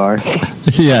candy bar.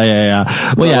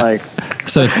 Yeah. Well, yeah. Like,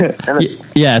 so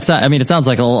yeah, I mean, it sounds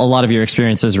like a lot of your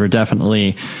experiences were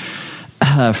definitely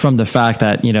from the fact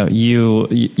that,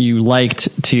 you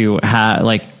liked to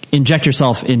inject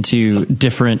yourself into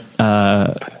different,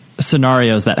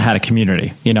 scenarios that had a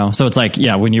community, so it's like,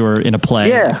 when you were in a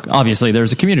play, obviously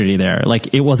there's a community there.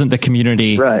 Like, it wasn't the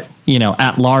community, right,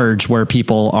 at large where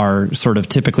people are sort of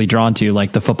typically drawn to,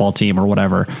 like the football team or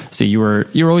whatever. So you're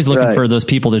always looking for those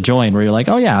people to join where you're like,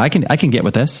 oh yeah, I can get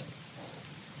with this.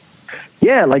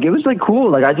 Yeah, like, it was, like,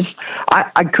 cool. Like,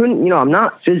 I couldn't, I'm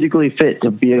not physically fit to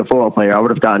be a football player. I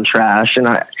would have gotten trash. And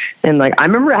I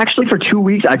remember actually for 2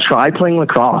 weeks, I tried playing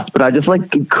lacrosse, but I just,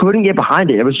 couldn't get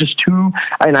behind it. It was just too,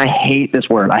 and I hate this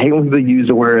word. I hate when people use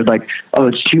the word, oh,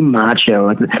 it's too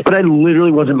macho. But I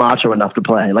literally wasn't macho enough to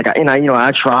play.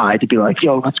 I tried to be like,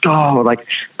 yo, let's go.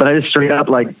 But I just straight up,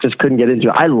 just couldn't get into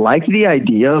it. I liked the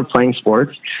idea of playing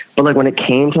sports, but, when it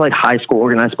came to, high school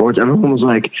organized sports, everyone was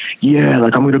like, yeah,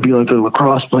 I'm going to be, a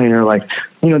lacrosse player,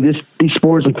 these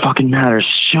sports fucking matter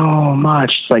so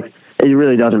much. It's it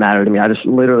really doesn't matter to me. I just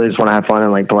literally just want to have fun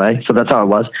and play. So that's how it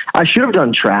was. I should have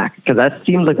done track because that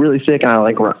seems really sick, and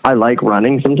I like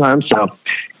running sometimes. So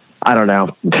I don't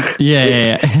know.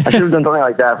 Yeah. I should have done something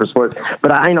like that for sports.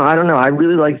 But I don't know. I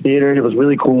really liked theater. It was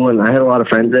really cool, and I had a lot of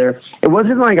friends there. It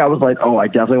wasn't I was oh, I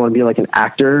definitely want to be an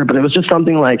actor, but it was just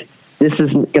something this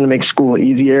is going to make school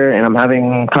easier, and I'm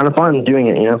having kind of fun doing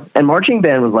it, And marching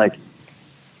band was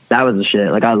that was the shit.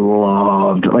 I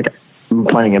loved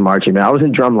playing in marching band. I was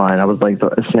in drumline. I was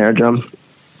the snare drum.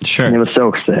 Sure. And it was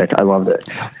so sick. I loved it.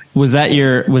 Was that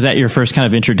your first kind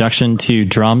of introduction to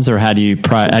drums, or how do you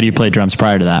play drums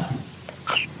prior to that?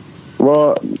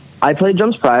 Well, I played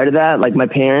drums prior to that. My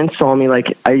parents saw me,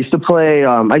 I used to play,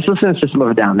 I used to listen to System of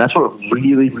a Down. That's what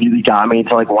really, really got me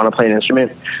to, want to play an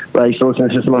instrument. But I used to listen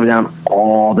to System of a Down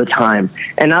all the time.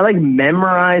 And I,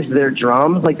 memorized their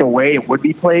drums, the way it would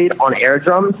be played on air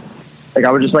drums. I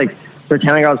would just,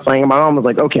 pretend I was playing. And my mom was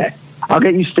like, okay, I'll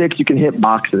get you sticks. You can hit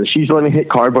boxes. She used to let me hit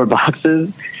cardboard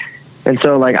boxes. And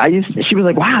so, she was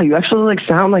like, wow, you actually,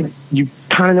 sound like you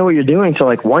kind of know what you're doing.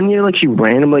 So, one year, she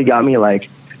randomly got me,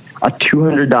 a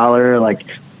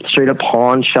 $200 straight up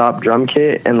pawn shop drum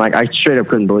kit, and I straight up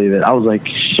couldn't believe it. I was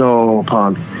so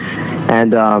pumped.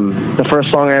 And the first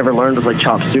song I ever learned was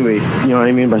Chop Suey, you know what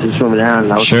I mean, by System of a Down,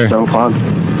 and I was so pumped.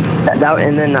 And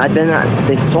then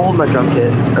they sold my drum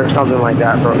kit or something like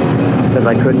that because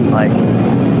I couldn't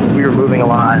we were moving a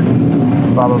lot,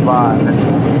 blah blah blah. And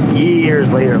then years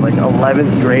later,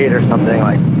 11th grade or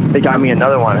something, they got me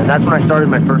another one, and that's when I started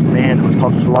my first band. It was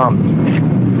called Slums.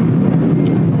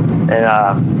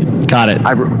 And got it.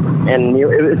 It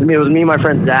was me and my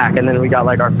friend Zach, and then we got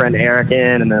our friend Eric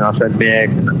in, and then our friend Big,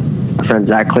 and our friend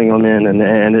Zach Klingelman,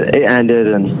 and it ended,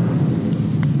 and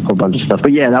a whole bunch of stuff.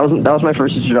 But yeah, that was my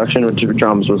first introduction to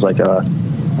drums. Was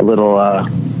a little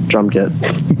drum kit.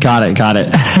 Got it.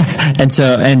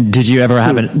 And did you ever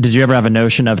have a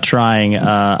notion of trying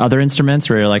other instruments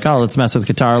where you're like, oh, let's mess with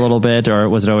guitar a little bit, or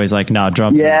was it always no,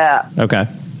 drums? Yeah. Okay.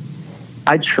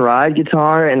 I tried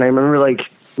guitar, and I remember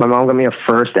my mom got me a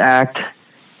first act,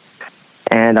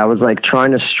 and I was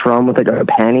trying to strum with a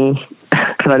penny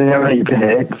because I didn't have any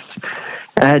picks.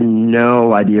 I had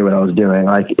no idea what I was doing.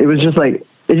 It was just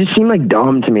it just seemed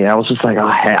dumb to me. I was just oh,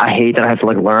 I hate that I have to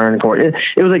learn chord. It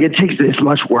was it takes this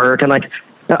much work, and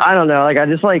I don't know. I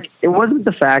just it wasn't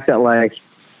the fact that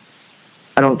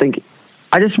I don't think.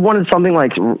 I just wanted something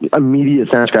immediate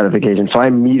sense gratification. So I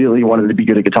immediately wanted to be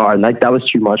good at guitar, and that was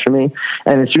too much for me.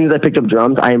 And as soon as I picked up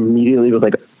drums, I immediately was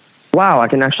wow, I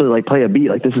can actually play a beat.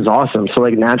 This is awesome. So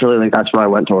naturally, that's what I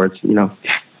went towards,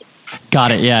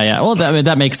 Got it. Yeah. Well,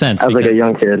 that makes sense. I was a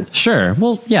young kid. Sure.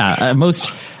 Well, yeah.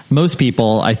 Most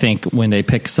people, I think, when they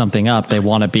pick something up, they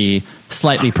want to be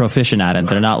slightly proficient at it.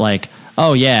 They're not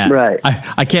oh yeah, right.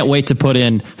 I can't wait to put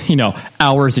in,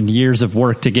 hours and years of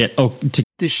work to get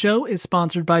The show is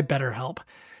sponsored by BetterHelp.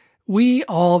 We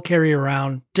all carry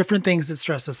around different things that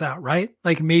stress us out, right?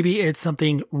 Maybe it's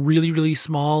something really, really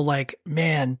small,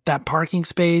 man, that parking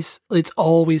space, it's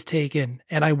always taken.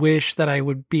 And I wish that I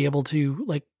would be able to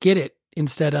get it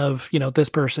instead of, this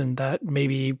person that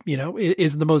maybe,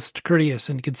 isn't the most courteous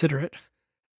and considerate.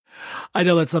 I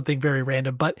know that's something very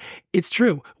random, but it's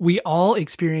true. We all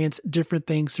experience different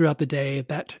things throughout the day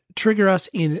that trigger us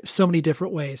in so many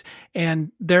different ways.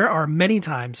 And there are many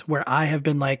times where I have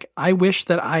been I wish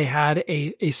that I had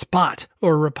a spot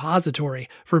or a repository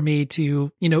for me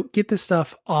to, get this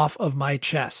stuff off of my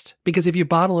chest. Because if you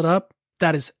bottle it up,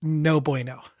 that is no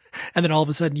bueno. And then all of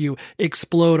a sudden you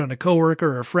explode on a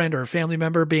coworker or a friend or a family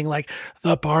member being like,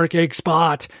 the parking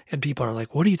spot. And people are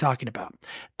like, what are you talking about?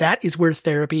 That is where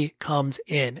therapy comes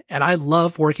in. And I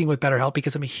love working with BetterHelp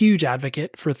because I'm a huge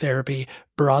advocate for therapy,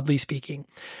 broadly speaking.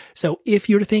 So if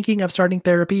you're thinking of starting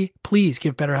therapy, please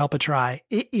give BetterHelp a try.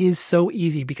 It is so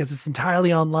easy because it's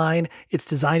entirely online. It's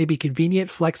designed to be convenient,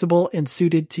 flexible, and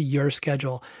suited to your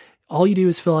schedule. All you do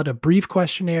is fill out a brief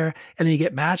questionnaire and then you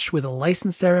get matched with a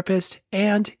licensed therapist.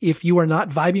 And if you are not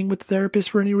vibing with the therapist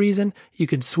for any reason, you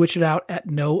can switch it out at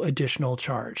no additional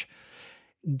charge.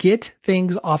 Get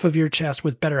things off of your chest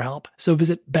with BetterHelp. So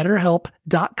visit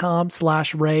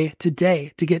betterhelp.com/Ray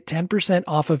today to get 10%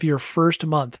 off of your first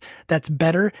month. That's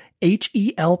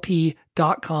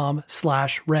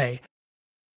betterhelp.com/Ray.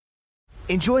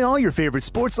 Enjoy all your favorite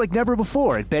sports like never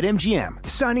before at BetMGM.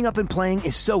 Signing up and playing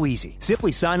is so easy.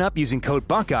 Simply sign up using code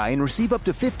Buckeye and receive up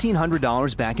to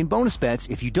 $1,500 back in bonus bets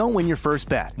if you don't win your first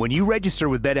bet. When you register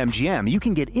with BetMGM, you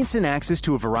can get instant access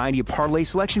to a variety of parlay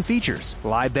selection features,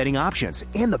 live betting options,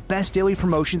 and the best daily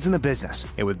promotions in the business.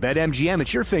 And with BetMGM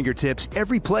at your fingertips,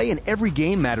 every play and every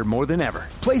game matter more than ever.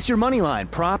 Place your moneyline,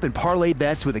 prop, and parlay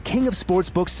bets with the king of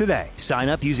sportsbooks today. Sign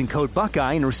up using code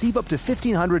Buckeye and receive up to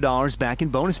 $1,500 back in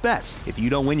bonus bets if you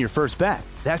don't win your first bet.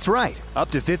 That's right, up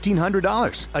to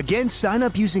 $1,500. Again, sign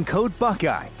up using code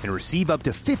Buckeye and receive up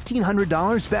to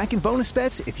 $1,500 back in bonus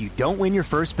bets if you don't win your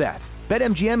first bet.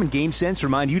 BetMGM and GameSense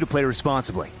remind you to play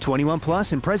responsibly. 21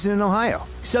 plus and present in Ohio.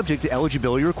 Subject to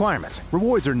eligibility requirements.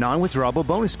 Rewards are non-withdrawable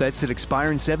bonus bets that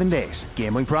expire in 7 days.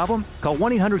 Gambling problem? Call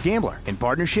 1-800-GAMBLER in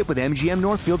partnership with MGM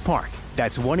Northfield Park.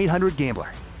 That's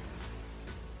 1-800-GAMBLER.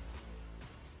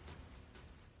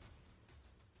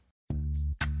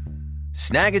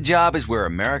 Snag a Job is where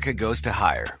America goes to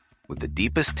hire, with the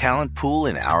deepest talent pool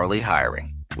in hourly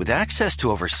hiring. With access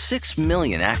to over 6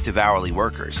 million active hourly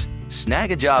workers,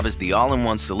 Snag a Job is the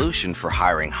all-in-one solution for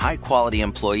hiring high-quality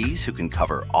employees who can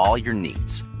cover all your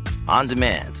needs. On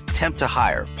demand, temp to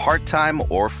hire, part-time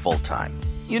or full-time.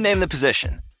 You name the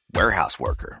position. Warehouse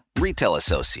worker, retail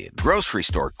associate, grocery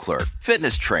store clerk,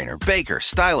 fitness trainer, baker,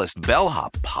 stylist,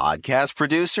 bellhop, podcast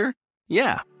producer.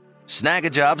 Yeah, Snag a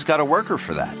Job's got a worker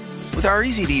for that. With our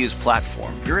easy-to-use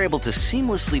platform, you're able to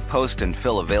seamlessly post and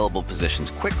fill available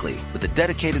positions quickly with a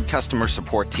dedicated customer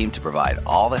support team to provide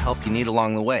all the help you need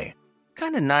along the way.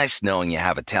 Kind of nice knowing you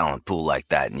have a talent pool like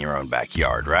that in your own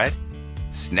backyard, right?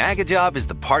 Snag a Job is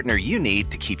the partner you need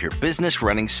to keep your business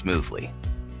running smoothly.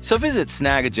 So visit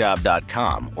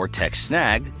snagajob.com or text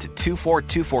snag to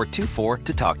 242424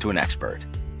 to talk to an expert.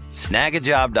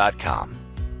 Snagajob.com,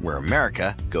 where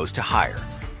America goes to hire.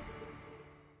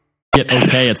 Get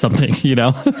okay at something, you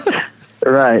know?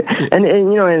 Right. And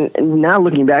you know, and now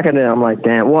looking back at it, I'm like,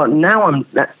 damn. Well, now I'm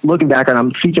looking back and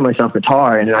I'm teaching myself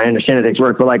guitar and I understand it takes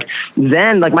work. But like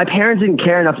then, like my parents didn't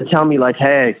care enough to tell me like,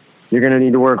 hey, you're going to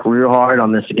need to work real hard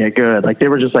on this to get good. Like they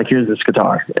were just like, here's this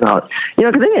guitar. And I, you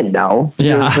know, cause they didn't know.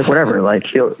 Yeah. It was like, whatever.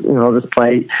 Like, you know, just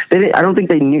play. I don't think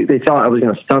they knew, they thought I was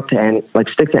going to stick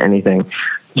to anything.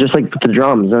 Just like the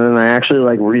drums. And then I actually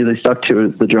like really stuck to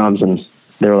the drums and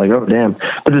they were like, oh, damn.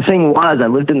 But the thing was, I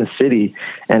lived in the city,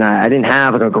 and I didn't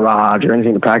have, like, a garage or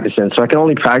anything to practice in. So I could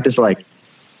only practice, like,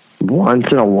 once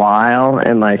in a while.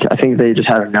 And, like, I think they just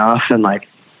had enough. And, like,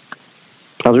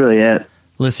 that was really it.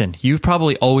 Listen, you've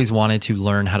probably always wanted to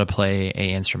learn how to play an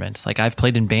instrument. Like, I've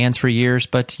played in bands for years,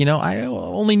 but, you know, I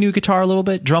only knew guitar a little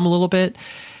bit, drum a little bit.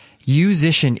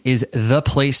 Musician is the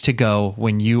place to go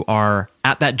when you are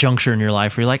at that juncture in your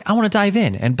life where you're like, I want to dive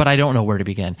in, but I don't know where to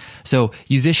begin. So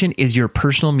Musician is your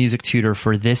personal music tutor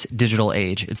for this digital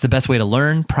age. It's the best way to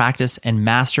learn, practice, and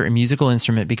master a musical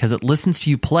instrument because it listens to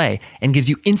you play and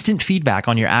gives you instant feedback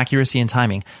on your accuracy and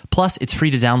timing. Plus, it's free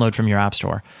to download from your app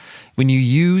store. When you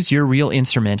use your real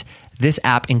instrument, this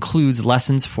app includes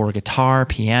lessons for guitar,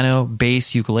 piano,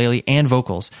 bass, ukulele, and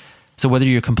vocals. So whether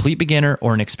you're a complete beginner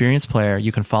or an experienced player,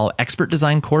 you can follow expert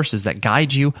design courses that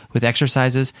guide you with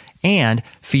exercises and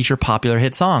feature popular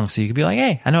hit songs. So you can be like,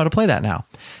 hey, I know how to play that now.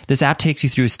 This app takes you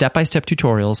through step-by-step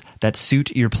tutorials that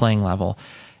suit your playing level.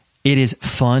 It is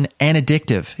fun and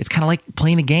addictive. It's kind of like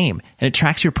playing a game, and it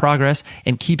tracks your progress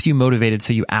and keeps you motivated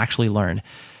so you actually learn.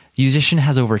 Musician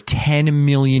has over 10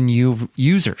 million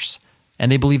users,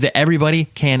 and they believe that everybody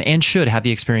can and should have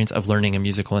the experience of learning a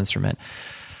musical instrument.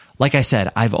 Like I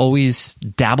said, I've always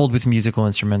dabbled with musical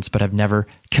instruments, but I've never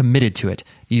committed to it.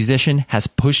 Musician has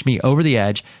pushed me over the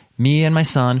edge. Me and my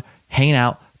son hanging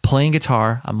out, playing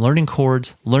guitar. I'm learning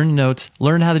chords, learning notes,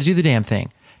 learning how to do the damn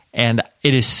thing. And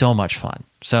it is so much fun.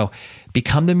 So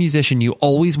become the musician you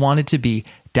always wanted to be.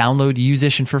 Download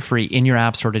Musician for free in your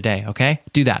app store today, okay?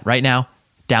 Do that right now.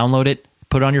 Download it,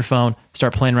 put it on your phone,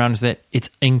 start playing around with it. It's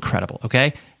incredible,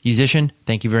 okay? musician.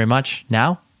 Thank you very much.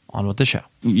 Now, on with the show.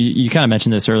 You kind of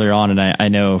mentioned this earlier on, and I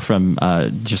know from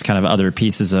just kind of other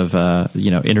pieces of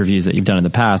interviews that you've done in the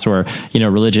past, where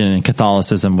religion and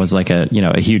Catholicism was like a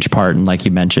huge part, and like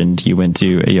you mentioned, you went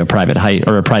to a private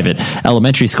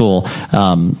elementary school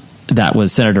that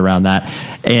was centered around that.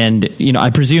 And I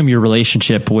presume your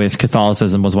relationship with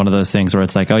Catholicism was one of those things where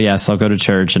it's like, oh yes, I'll go to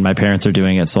church, and my parents are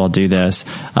doing it, so I'll do this.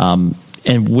 And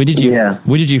when did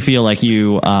you feel like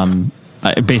you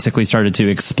basically started to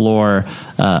explore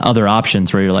other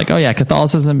options where you're like, oh yeah,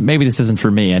 Catholicism, maybe this isn't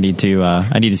for me. I need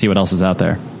to see what else is out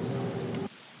there.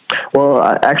 Well,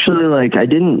 actually,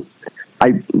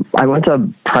 I went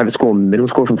to private school, middle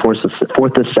school from fourth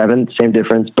to seventh, same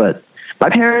difference. But my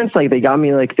parents, they got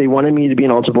me, they wanted me to be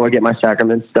an altar boy, get my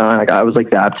sacraments done. I was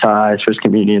baptized, first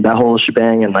communion, that whole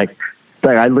shebang. And I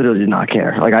literally did not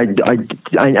care. I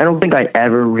don't think I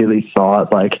ever really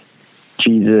thought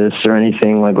Jesus or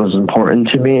anything was important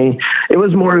to me. It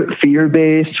was more fear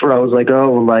based, where I was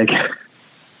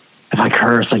if I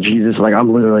curse Jesus,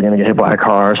 I'm literally gonna get hit by a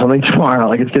car or something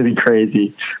tomorrow. It's gonna be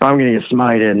crazy. I'm gonna get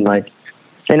smited.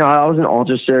 And I was an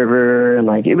altar server, and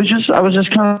I was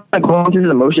just kind of going through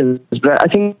the motions. But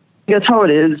I think that's how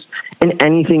it is in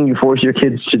anything you force your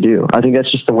kids to do. I think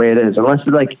that's just the way it is. Unless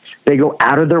they go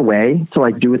out of their way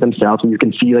to do it themselves, and you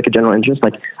can see a general interest.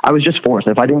 I was just forced.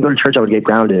 If I didn't go to church, I would get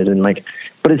grounded. And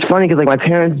but it's funny because my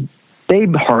parents, they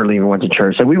hardly even went to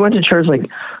church. We went to church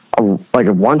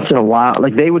once in a while.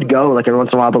 They would go every once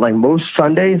in a while, but most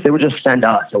Sundays they would just send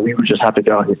us, and we would just have to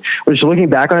go. Which, looking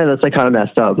back on it, that's kind of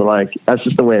messed up. But that's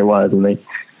just the way it was. And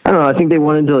I don't know. I think they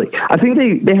wanted to I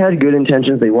think they had good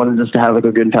intentions. They wanted us to have a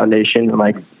good foundation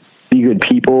and be good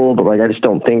people. But I just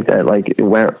don't think that it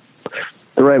went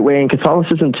the right way. And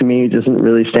Catholicism to me doesn't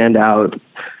really stand out.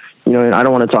 And I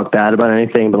don't want to talk bad about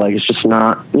anything, but it's just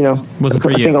not. Wasn't for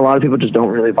you. I think a lot of people just don't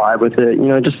really vibe with it.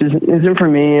 It just isn't for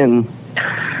me. And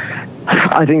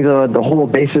I think the whole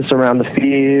basis around the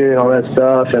fear and all that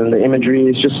stuff and the imagery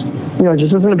is just, it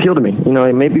just doesn't appeal to me.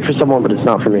 It may be for someone, but it's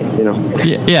not for me,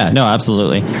 Yeah, no,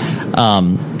 absolutely.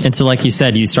 And so, like you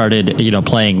said, you started,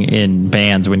 playing in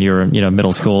bands when you were,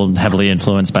 middle school, heavily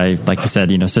influenced by, like you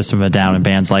said, System of a Down and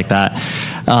bands like that.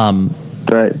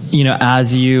 Right.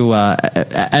 As you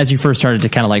first started to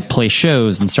kind of play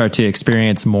shows and start to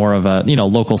experience more of a,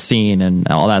 local scene and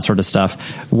all that sort of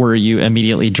stuff, were you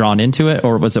immediately drawn into it,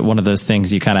 or was it one of those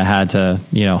things you kind of had to,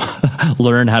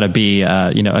 learn how to be,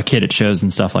 a kid at shows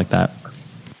and stuff like that?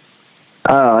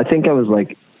 I think I was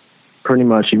pretty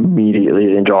much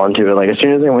immediately drawn to it. As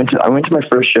soon as I went to my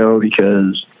first show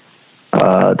because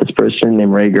this person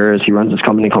named Ray Gers, he runs this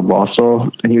company called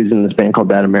Wassel, and he was in this band called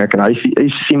Bad American. I used to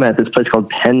see him at this place called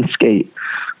Penn Skate,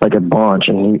 a bunch,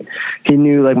 and he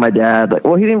knew my dad.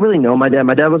 He didn't really know my dad.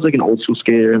 My dad was an old school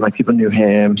skater, and people knew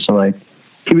him, so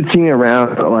he would see me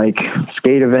around at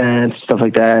skate events, stuff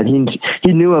like that.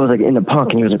 He knew I was into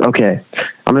punk, and he was okay,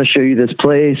 I'm going to show you this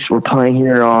place. We're playing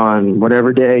here on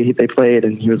whatever day they played,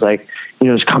 and he was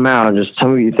just come out and just tell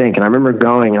me what you think. And I remember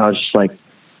going, and I was just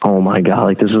oh my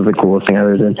God, this is the coolest thing I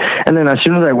ever did. And then as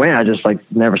soon as I went, I just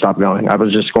never stopped going. I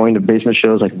was just going to basement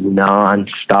shows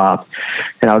non-stop.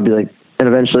 And I would be and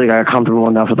eventually I got comfortable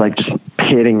enough with just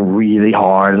hitting really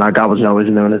hard. And I was always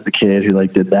known as the kid who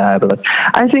did that. But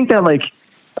I think that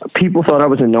people thought I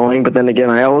was annoying, but then again,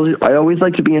 I always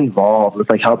like to be involved with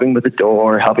helping with the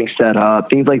door, helping set up,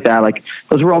 things like that.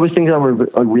 Those were always things that were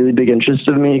a really big interest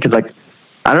of me, because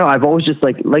I don't know, I've always just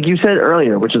like you said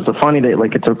earlier, which is a funny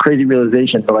that it's a crazy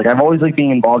realization, but I've always being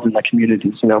involved in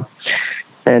communities,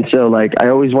 and so I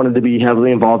always wanted to be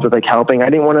heavily involved with helping. I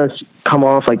didn't want to come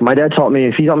off my dad taught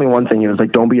me one thing. He was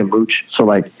don't be a mooch. So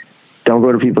don't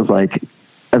go to people's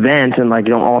events and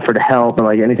don't offer to help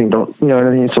or anything. Don't, you know what I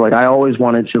mean? So I always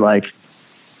wanted to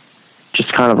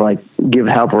just kind of give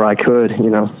help where I could.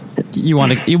 You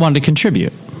wanted to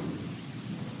contribute.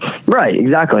 Right,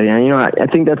 exactly. And, I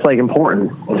think that's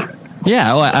important.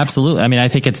 Yeah, well, absolutely. I mean, I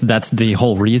think that's the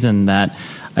whole reason that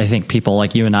I think people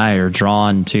like you and I are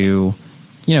drawn to,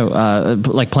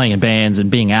 playing in bands and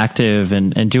being active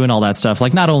and doing all that stuff.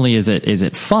 Not only is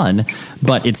it fun,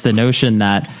 but it's the notion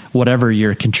that whatever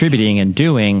you're contributing and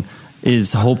doing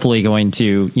is hopefully going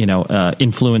to,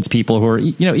 influence people who are,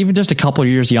 even just a couple of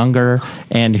years younger,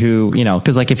 and who,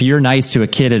 because if you're nice to a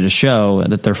kid at a show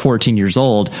that they're 14 years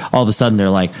old, all of a sudden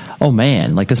they're oh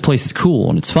man, this place is cool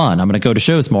and it's fun. I'm going to go to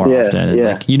shows more often. Yeah.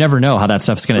 And, you never know how that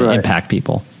stuff's going to impact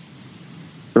people.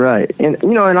 Right. And,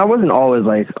 and I wasn't always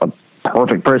a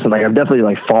perfect person. I've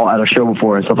definitely fought at a show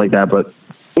before and stuff like that, but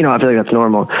I feel that's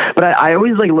normal. But I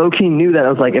always low key knew that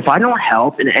I was if I don't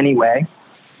help in any way,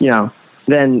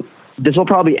 then this will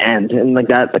probably end. And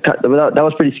that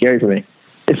was pretty scary for me.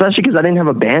 especially because I didn't have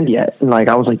a band yet. And like,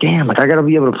 I was like, damn, like I got to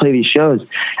be able to play these shows.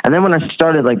 And then when I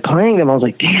started like playing them, I was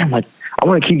like, damn, like I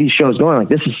want to keep these shows going. Like,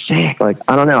 this is sick. Like,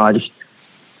 I don't know.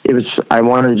 I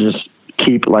wanted to just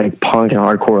keep like punk and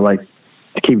hardcore, like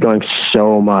keep going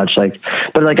so much. Like,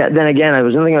 but like, then again, I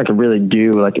was nothing I could really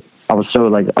do. Like, I was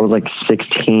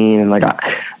 16 and like,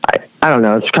 I don't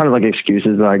know. It's kind of like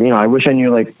excuses. Like, you know, I wish I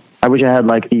had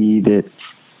like the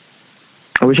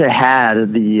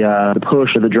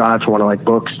push or the drive to want to like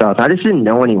book stuff. I just didn't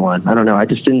know anyone. I don't know. I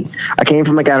came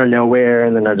from like out of nowhere,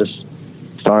 and then I just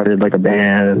started like a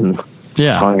band and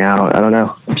hung out. I don't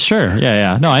know. Sure.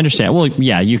 Yeah. No, I understand. Well,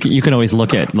 yeah, you can always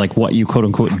look at like what you quote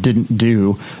unquote didn't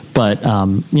do, but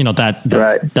you know,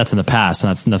 that's in the past,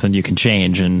 and that's nothing you can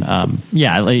change. And right.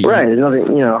 There's nothing,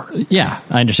 you know. Yeah,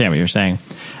 I understand what you're saying.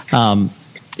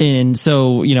 And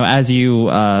so, you know, as you,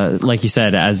 like you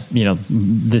said, as, you know,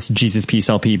 this Jesus Peace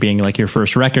LP being like your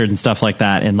first record and stuff like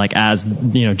that. And like, as,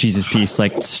 you know, Jesus Peace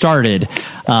like started,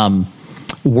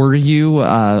 were you,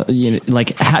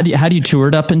 like, how do you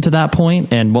toured up into that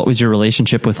point? And what was your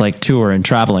relationship with like tour and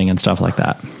traveling and stuff like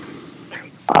that?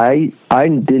 I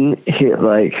didn't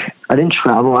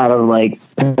travel out of like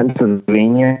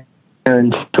Pennsylvania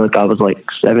until like I was like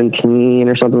 17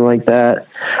 or something like that.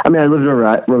 I mean, I lived in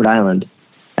Rhode Island.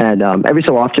 And every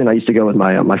so often, I used to go with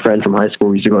my friend from high school.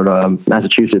 We used to go to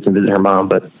Massachusetts and visit her mom.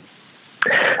 But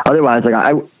otherwise,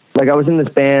 I was in this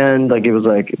band. Like, it was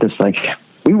like this, like,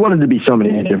 we wanted to be so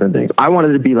many different things. I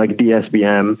wanted to be like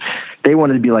DSBM. They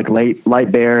wanted to be like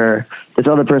Light Bearer. This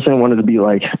other person wanted to be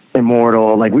like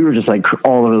Immortal. Like, we were just like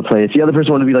all over the place. The other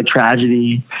person wanted to be like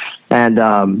Tragedy. And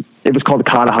it was called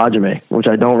Kata Hajime, which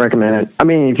I don't recommend. I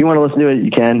mean, if you want to listen to it, you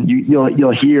can.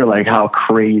 You'll hear like how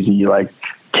crazy, like,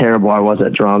 terrible I was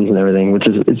at drums and everything, which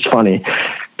is, it's funny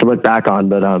to look back on.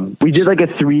 But we did like a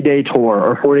 3-day tour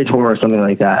or 4-day tour or something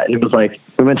like that. And it was like,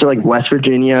 we went to like West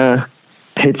Virginia,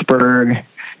 Pittsburgh,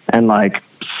 and like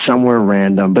somewhere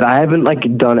random. But I haven't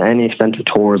like done any extensive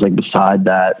tours like beside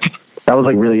that. That was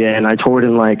like really it. And I toured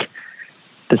in like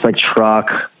this like truck,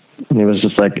 and it was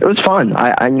just like, it was fun.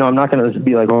 I you know, I'm not going to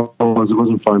be like, oh, it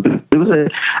wasn't fun, but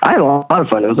I had a lot of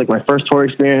fun. It was like my first tour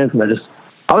experience, and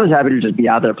I was happy to just be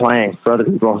out there playing for other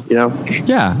people, you know?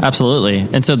 Yeah, absolutely.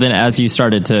 And so then as you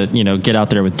started to, you know, get out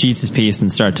there with Jesus Peace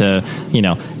and start to, you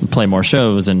know, play more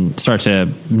shows and start to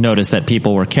notice that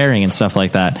people were caring and stuff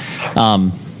like that,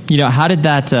 you know, how did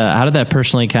that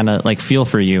personally kind of like feel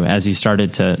for you as you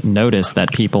started to notice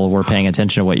that people were paying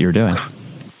attention to what you were doing?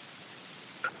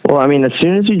 Well, I mean, as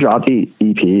soon as you drop the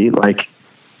EP, like,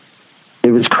 it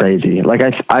was crazy. Like,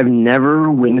 I've never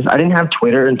witnessed, I didn't have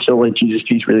Twitter until like Jesus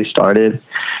Peace really started.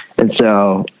 And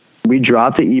so we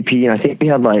dropped the EP, and I think we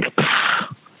had like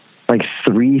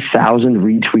 3,000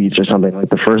 retweets or something, like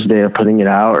the first day of putting it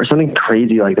out, or something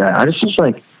crazy like that. I just was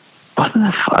like, what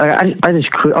the fuck?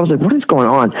 I was like, what is going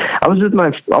on? I was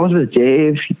with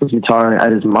Dave. He plays guitar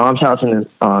at his mom's house in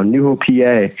New Hope,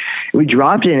 PA. We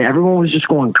dropped it, and everyone was just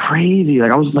going crazy.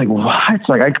 Like, I was like, what?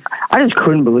 Like, I just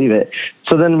couldn't believe it.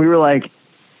 So then we were like,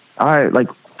 all right, like,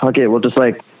 fuck it, we'll just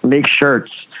like make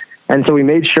shirts. And so we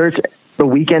made shirts the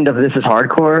weekend of This Is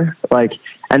Hardcore, like,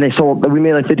 and we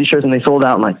made like 50 shirts, and they sold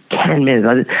out in like 10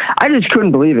 minutes. I just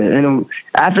couldn't believe it. And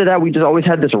after that, we just always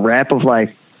had this rap of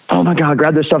like, oh my God,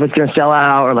 grab their stuff, it's gonna sell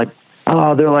out, or like,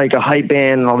 oh, they're like a hype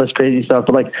band and all this crazy stuff.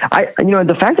 But like, you know,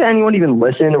 the fact that anyone even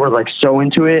listened, we're like so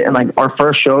into it, and like our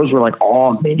first shows were like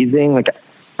all amazing. Like,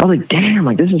 I was like, damn,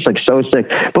 like this is like so sick.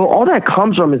 But all that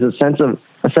comes from is a sense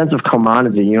of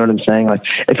commodity. You know what I'm saying? Like,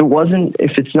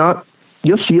 if it's not,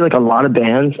 you'll see like a lot of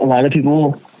bands, a lot of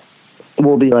people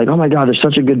will be like, oh my God, they're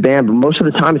such a good band. But most of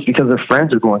the time it's because their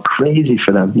friends are going crazy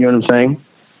for them. You know what I'm saying?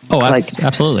 Oh, like,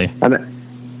 absolutely. I mean,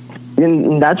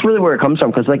 and that's really where it comes from,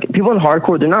 because like people in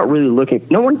hardcore, they're not really looking.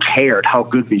 No one cared how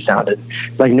good we sounded.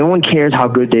 Like, no one cares how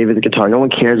good Dave is at guitar. No one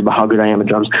cares about how good I am at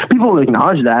drums. People will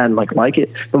acknowledge that and like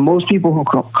it, but most people who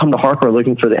come to hardcore are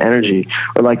looking for the energy,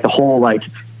 or like the whole, like,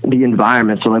 the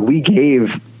environment. So like, we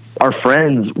gave our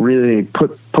friends, really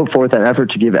put forth that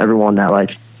effort to give everyone that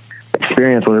like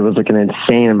experience, where it was like an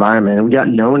insane environment, and we got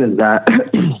known as that.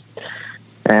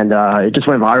 And it just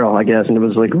went viral, I guess, and it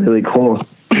was like really cool.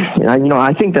 And you know,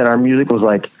 I think that our music was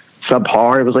like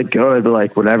subpar. It was like good, but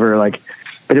like whatever. Like,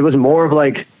 but it was more of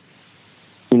like,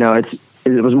 you know,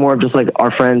 it was more of just like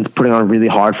our friends putting on really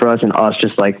hard for us, and us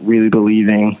just like really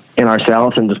believing in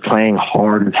ourselves and just playing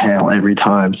hard as hell every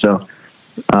time. So,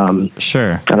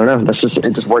 sure. I don't know.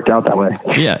 It just worked out that way.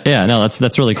 Yeah. No,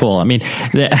 that's really cool. I mean,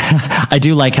 I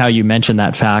do like how you mentioned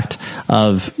that fact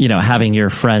of, you know, having your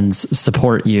friends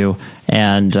support you,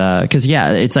 and 'cause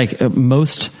yeah, it's like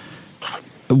most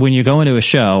when you go into a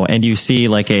show and you see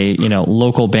like a,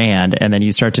 local band, and then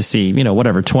you start to see,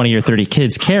 whatever, 20 or 30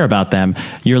 kids care about them,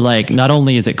 you're like, not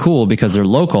only is it cool because they're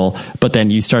local, but then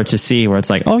you start to see where it's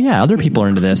like, oh yeah, other people are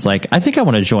into this. Like, I think I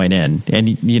want to join in. And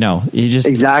you just.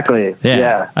 Exactly.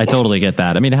 Yeah. I totally get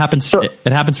that. I mean, it happens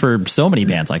for so many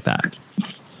bands like that.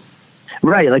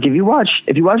 Right. Like if you watch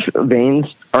Vane's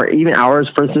or even ours,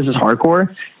 for instance, is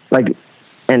hardcore, like,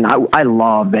 and I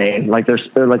love Vane. Like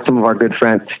they're like some of our good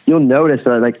friends. You'll notice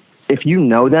that like if you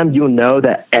know them, you'll know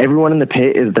that everyone in the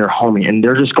pit is their homie, and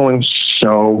they're just going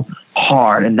so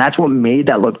hard. And that's what made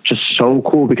that look just so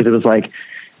cool, because it was like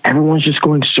everyone's just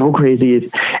going so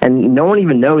crazy, and no one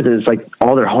even knows that it's like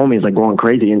all their homies like going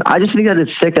crazy. And I just think that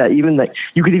it's sick that even like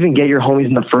you could even get your homies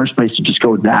in the first place to just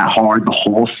go that hard the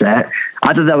whole set.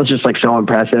 I thought that was just like so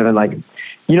impressive. And like,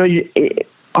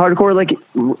 hardcore, like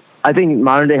I think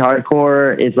modern day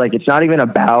hardcore is like, it's not even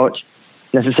about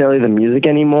necessarily the music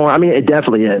anymore. I mean, it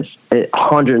definitely is. It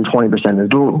 120% is.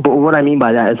 But what I mean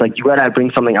by that is like, you got to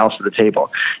bring something else to the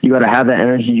table. You got to have that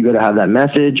energy. You got to have that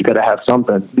message. You got to have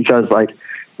something, because like,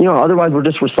 otherwise we're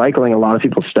just recycling a lot of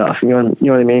people's stuff. You know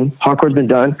what I mean? Hardcore's been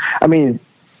done. I mean,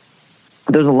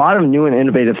 there's a lot of new and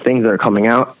innovative things that are coming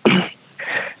out.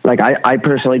 Like I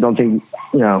personally don't think,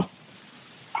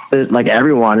 like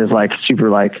everyone is like super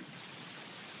like,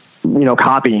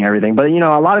 copying everything, but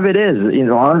a lot of it is,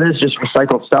 a lot of it is just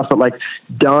recycled stuff, but like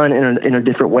done in a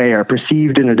different way or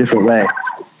perceived in a different way.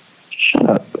 Shut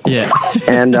up. Yeah.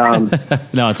 And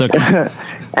no, it's okay.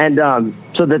 And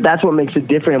so that's what makes it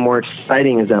different and more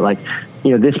exciting, is that like,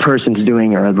 this person's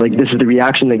doing, or like this is the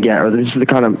reaction they get, or this is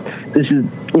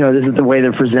the way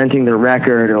they're presenting their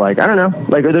record, or like, I don't know,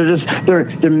 like, or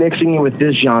they're mixing it with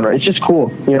this genre. It's just cool.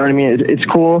 You know what I mean? It's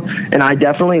cool. And I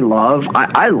definitely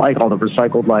I like all the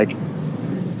recycled, like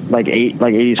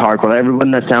 80s hardcore.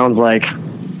 Everyone that sounds like,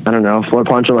 I don't know, Floor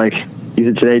Punch, or like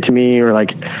Use It Today to me, or like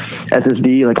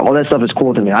SSD, like all that stuff is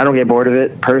cool to me. I don't get bored of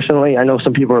it personally. I know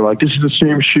some people are like, this is the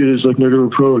same shit as like Negative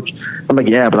Approach. I'm like,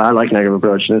 yeah, but I like Negative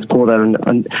Approach, and it's cool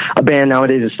that a band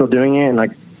nowadays is still doing it, and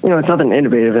like, it's nothing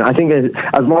innovative. And I think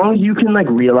as long as you can like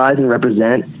realize and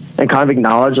represent and kind of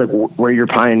acknowledge like where your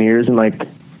pioneers and like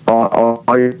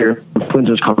all your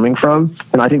influences coming from,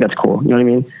 and I think that's cool. You know what I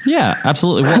mean? Yeah,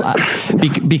 absolutely. Well,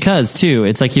 because too,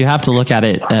 it's like you have to look at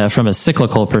it from a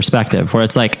cyclical perspective, where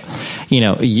it's like,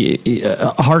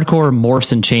 hardcore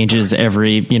morphs and changes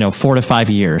every 4 to 5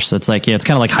 years. So it's like, it's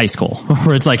kind of like high school,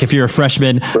 where it's like if you're a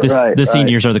freshman, the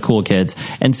seniors are the cool kids.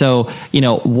 And so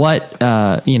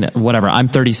whatever. I'm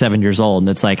 37 years old, and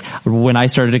it's like when I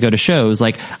started to go to shows,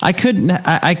 like I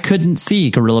couldn't see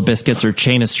Gorilla Biscuits or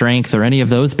Chain of Strength or any of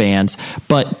those bands,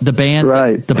 but the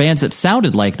bands that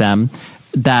sounded like them,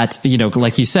 that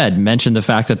like you said, mentioned the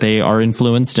fact that they are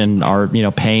influenced and are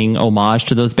paying homage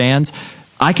to those bands.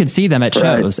 I could see them at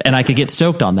shows, and I could get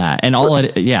stoked on that. And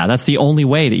that's the only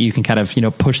way that you can kind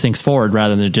of push things forward,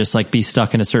 rather than just like be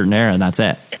stuck in a certain era and that's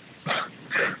it.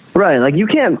 Right, like you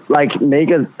can't like make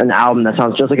an album that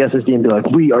sounds just like SSD and be like,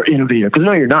 we are innovative, because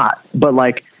no, you're not. But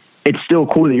like, it's still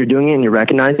cool that you're doing it and you're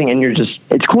recognizing, and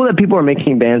it's cool that people are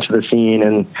making bands for the scene.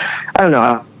 And I don't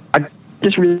know, I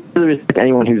just really respect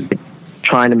anyone who's like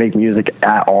trying to make music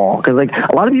at all, because like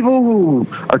a lot of people who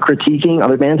are critiquing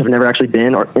other bands have never actually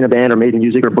been in a band or made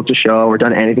music or booked a show or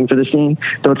done anything for the scene.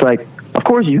 So it's like, of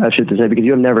course you have shit to say, because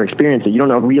you have never experienced it. You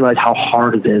don't realize how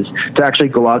hard it is to actually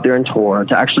go out there and tour,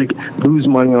 to actually lose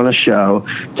money on a show,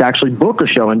 to actually book a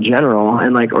show in general,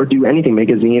 and like, or do anything, make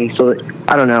a zine. So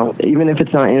I don't know, even if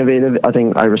it's not innovative, I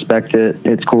think I respect it.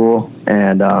 It's cool.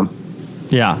 And I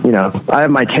have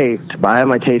my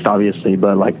taste, obviously,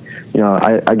 but like,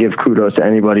 I give kudos to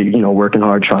anybody, working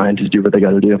hard, trying to do what they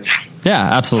got to do. Yeah,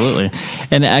 absolutely.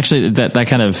 And actually that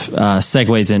kind of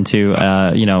segues into,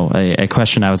 a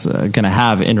question I was going to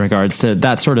have in regards to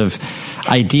that sort of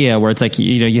idea, where it's like,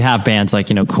 you have bands like,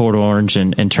 Code Orange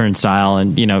and Turnstile,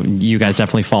 and, you guys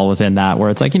definitely fall within that, where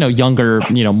it's like, younger,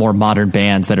 more modern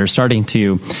bands that are starting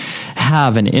to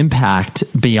have an impact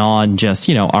beyond just,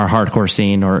 our hardcore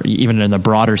scene, or even in the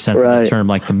broader sense of the term,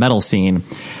 like the metal scene.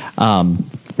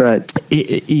 Right.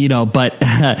 But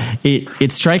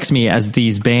it strikes me as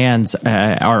these bands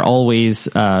are always,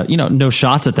 no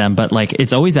shots at them, but like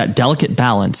it's always that delicate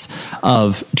balance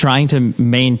of trying to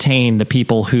maintain the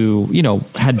people who,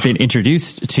 had been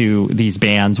introduced to these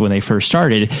bands when they first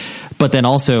started, but then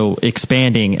also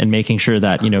expanding and making sure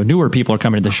that, newer people are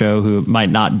coming to the show who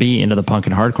might not be into the punk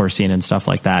and hardcore scene and stuff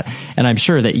like that. And I'm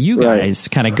sure that you guys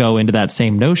kind of go into that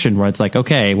same notion, where it's like,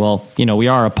 okay, well, we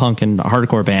are a punk and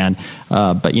hardcore band,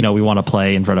 but we want to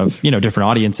play in front of different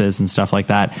audiences and stuff like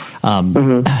that.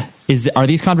 Are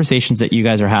these conversations that you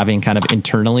guys are having kind of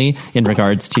internally in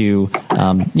regards to,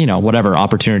 whatever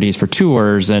opportunities for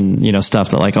tours and, stuff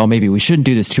that like, oh, maybe we shouldn't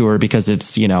do this tour because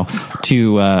it's,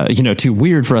 too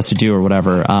weird for us to do or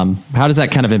whatever. How does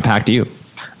that kind of impact you?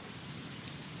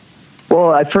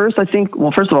 Well, at first, I think,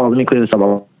 first of all, let me clear this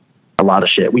up. A lot of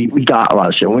shit. We got a lot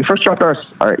of shit. When we first dropped our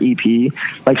EP,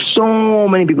 like so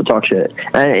many people talk shit.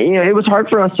 And, it was hard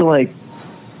for us to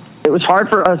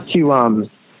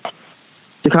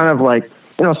kind of like,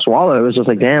 swallow. It was just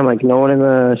like, damn, like no one in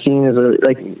the scene is a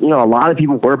lot of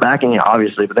people were backing it,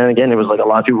 obviously. But then again, it was like a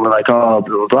lot of people were like, oh,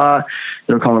 blah, blah, blah.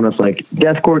 They were calling us like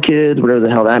deathcore kids, whatever the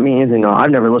hell that means.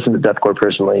 I've never listened to deathcore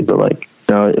personally, but like,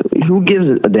 who gives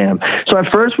a damn? So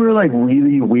at first we were like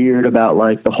really weird about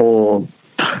like the whole,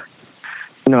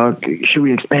 should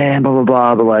we expand, blah, blah,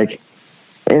 blah. But like,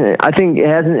 and I think it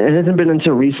hasn't been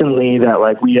until recently that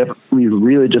like we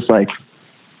really just like,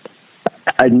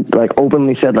 I like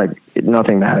openly said like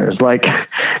nothing matters, like,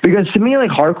 because to me like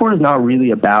hardcore is not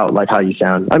really about like how you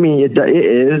sound. I mean it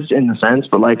is in the sense,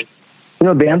 but like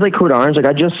bands like Code Orange, like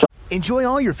I just Enjoy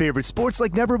all your favorite sports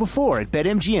like never before at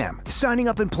BetMGM. Signing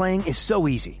up and playing is so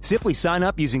easy. Simply sign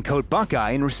up using code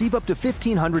Buckeye and receive up to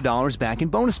 $1,500 back in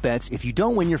bonus bets if you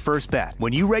don't win your first bet.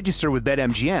 When you register with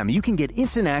BetMGM, you can get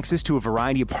instant access to a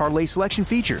variety of parlay selection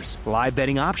features, live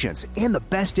betting options, and the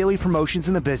best daily promotions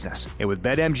in the business. And with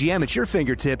BetMGM at your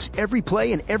fingertips, every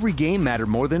play and every game matter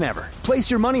more than ever.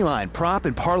 Place your moneyline, prop,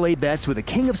 and parlay bets with the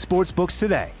king of sportsbooks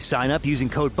today. Sign up using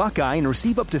code Buckeye and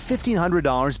receive up to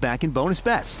 $1,500 back in bonus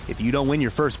bets if you don't win your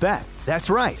first bet. That's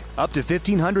right, up to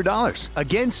 $1,500.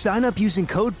 Again, sign up using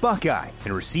code Buckeye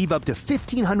and receive up to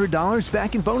 $1,500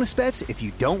 back in bonus bets if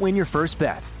you don't win your first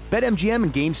bet. BetMGM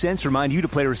and GameSense remind you to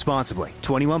play responsibly.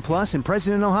 21 plus and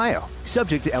present in Ohio.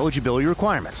 Subject to eligibility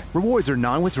requirements. Rewards are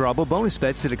non-withdrawable bonus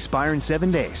bets that expire in 7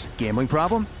 days. Gambling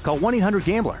problem? Call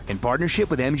 1-800-GAMBLER in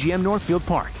partnership with MGM Northfield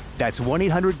Park. That's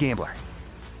 1-800-GAMBLER.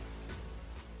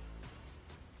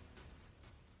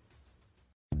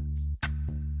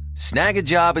 Snag a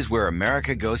Job is where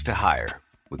America goes to hire,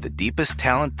 with the deepest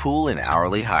talent pool in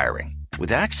hourly hiring.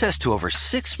 With access to over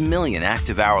 6 million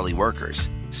active hourly workers,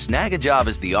 Snag a Job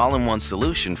is the all-in-one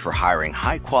solution for hiring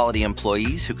high-quality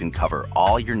employees who can cover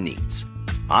all your needs.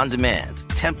 On demand,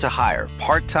 temp to hire,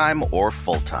 part-time or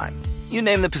full-time. You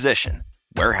name the position.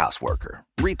 Warehouse worker,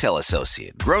 retail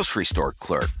associate, grocery store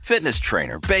clerk, fitness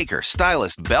trainer, baker,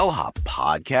 stylist, bellhop,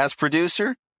 podcast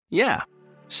producer. Yeah,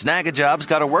 Snag a Job's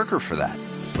got a worker for that.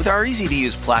 With our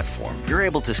easy-to-use platform, you're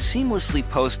able to seamlessly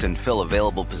post and fill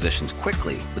available positions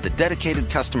quickly with a dedicated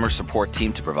customer support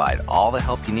team to provide all the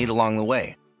help you need along the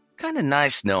way. Kind of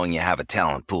nice knowing you have a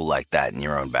talent pool like that in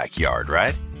your own backyard,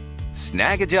 right?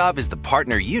 Snag a Job is the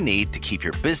partner you need to keep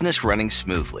your business running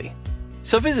smoothly.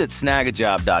 So visit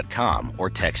snagajob.com or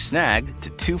text snag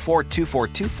to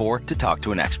 242424 to talk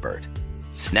to an expert.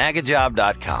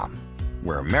 Snagajob.com,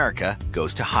 where America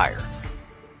goes to hire.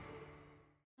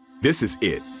 This is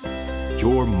it.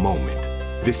 Your moment.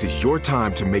 This is your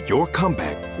time to make your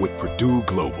comeback with Purdue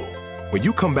Global. When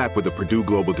you come back with a Purdue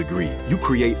Global degree, you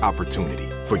create opportunity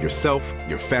for yourself,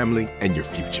 your family, and your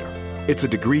future. It's a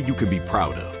degree you can be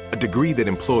proud of, a degree that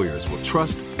employers will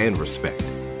trust and respect.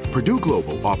 Purdue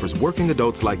Global offers working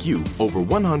adults like you over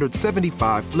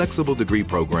 175 flexible degree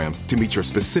programs to meet your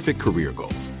specific career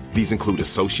goals. These include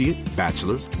associate,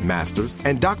 bachelor's, master's,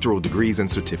 and doctoral degrees and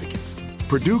certificates.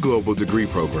 Purdue Global degree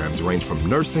programs range from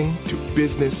nursing to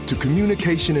business to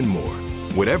communication and more.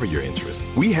 Whatever your interest,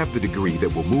 we have the degree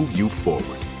that will move you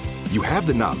forward. You have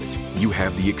the knowledge, you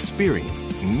have the experience.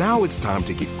 Now it's time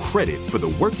to get credit for the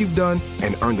work you've done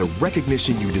and earn the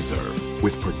recognition you deserve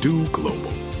with Purdue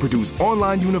Global, Purdue's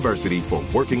online university for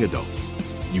working adults.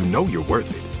 You know you're worth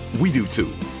it. We do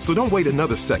too. So don't wait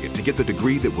another second to get the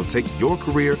degree that will take your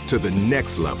career to the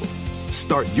next level.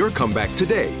 Start your comeback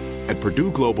today at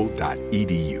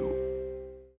purdueglobal.edu.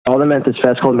 All them at this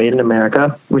fest called Made in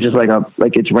America, which is like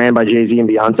it's ran by Jay-Z and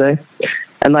Beyonce.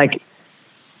 And like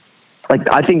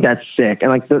I think that's sick.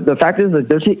 And like the fact is that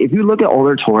if you look at all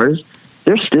their tours,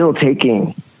 they're still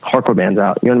taking hardcore bands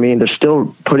out. You know what I mean? They're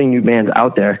still putting new bands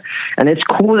out there. And it's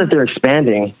cool that they're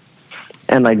expanding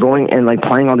and like going and like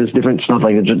playing all this different stuff.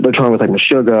 Like they're touring with like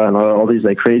Meshuggah and all these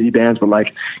like crazy bands. But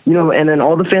like, and then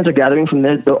all the fans are gathering from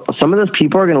there. Some of those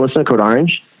people are going to listen to Code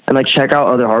Orange and like check out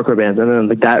other hardcore bands, and then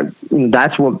like that,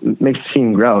 that's what makes the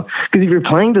scene grow. Because if you're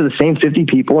playing to the same 50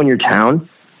 people in your town,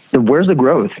 then where's the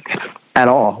growth at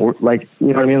all? Like, you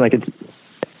know what I mean? Like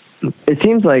it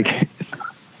seems like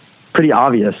pretty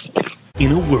obvious.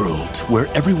 In a world where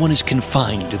everyone is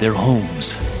confined to their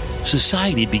homes,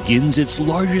 society begins its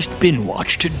largest binge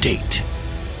watch to date.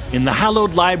 In the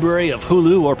hallowed library of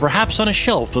Hulu, or perhaps on a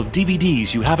shelf of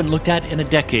DVDs you haven't looked at in a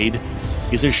decade,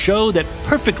 is a show that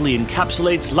perfectly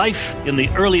encapsulates life in the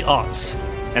early aughts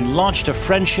and launched a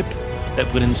friendship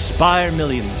that would inspire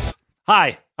millions.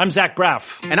 Hi, I'm Zach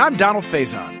Braff. And I'm Donald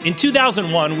Faison. In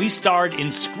 2001, we starred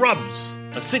in Scrubs,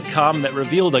 a sitcom that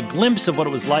revealed a glimpse of what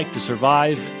it was like to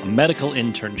survive a medical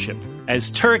internship. As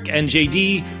Turk and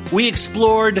JD, we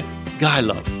explored guy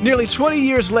love. Nearly 20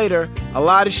 years later, a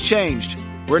lot has changed.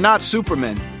 We're not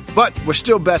Supermen, but we're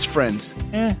still best friends.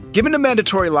 Given the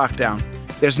mandatory lockdown,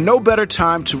 there's no better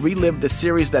time to relive the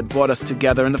series that brought us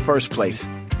together in the first place.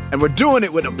 And we're doing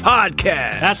it with a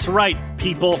podcast. That's right,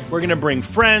 people. We're going to bring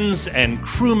friends and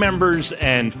crew members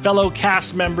and fellow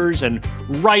cast members and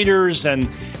writers. And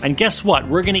guess what?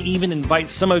 We're going to even invite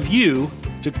some of you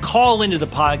to call into the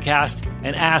podcast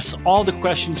and ask all the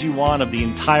questions you want of the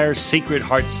entire Sacred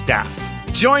Heart staff.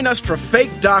 Join us for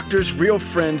Fake Doctors, Real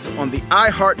Friends on the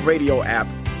iHeartRadio app,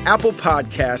 Apple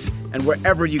Podcasts, and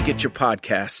wherever you get your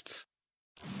podcasts.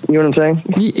 You know what I'm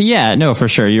saying? Yeah, no, for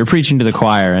sure. You're preaching to the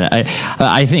choir. And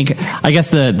I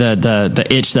guess the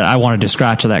itch that I wanted to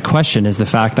scratch to that question is the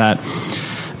fact that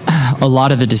a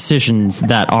lot of the decisions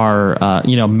that are,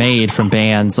 made from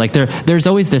bands, like there's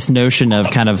always this notion of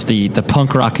kind of the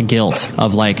punk rock guilt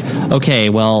of like, okay,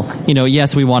 well,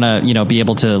 yes, we want to, be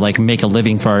able to like make a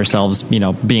living for ourselves,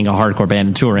 being a hardcore band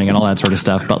and touring and all that sort of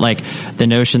stuff. But like the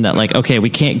notion that like, okay,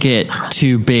 we can't get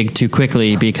too big too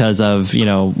quickly because of,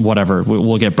 whatever,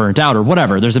 we'll get burnt out or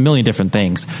whatever. There's a million different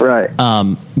things. Right.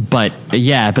 But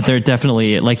there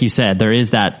definitely, like you said, there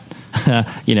is that,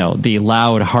 the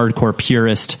loud hardcore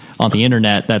purist on the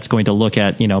internet that's going to look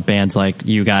at, bands like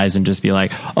you guys and just be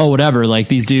like, oh, whatever, like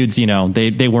these dudes,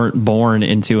 they weren't born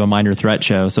into a Minor Threat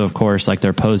show. So of course, like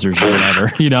they're posers or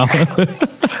whatever,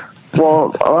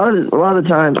 Well, a lot of the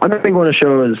times I've been going to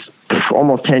shows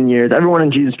almost 10 years. Everyone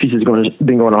in Jesus Piece has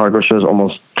been going to hardcore shows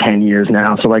almost 10 years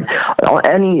now. So like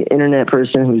any internet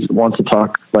person who wants to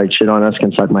talk like shit on us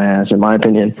can suck my ass, in my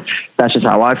opinion. That's just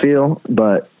how I feel.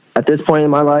 But at this point in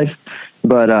my life,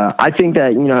 I think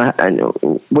that,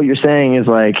 what you're saying is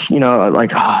like,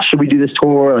 should we do this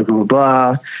tour? Like, blah, blah,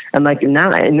 blah. And like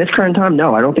now in this current time,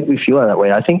 no, I don't think we feel that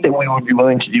way. I think that we would be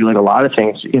willing to do like a lot of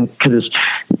things because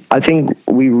I think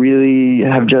we really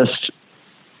have just,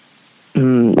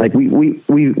 we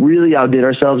really outdid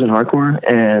ourselves in hardcore,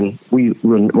 and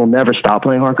we'll never stop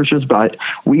playing hardcore shows, but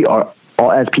we are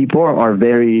all, as people, are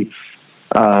very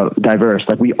diverse.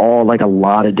 Like we all like a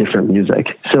lot of different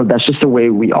music, so that's just the way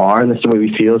we are and that's the way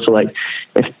we feel. So like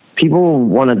if people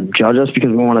want to judge us because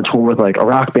we want to tour with like a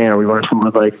rock band or we want to tour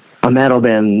with like a metal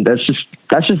band, that's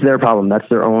just their problem. That's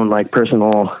their own like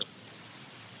personal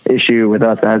issue with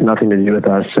us. That has nothing to do with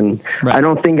us. And right. I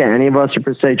don't think that any of us are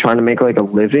per se trying to make like a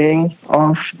living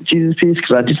off Jesus Piece,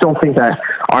 because I just don't think that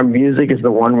our music is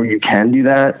the one where you can do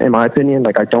that, in my opinion.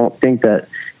 Like I don't think that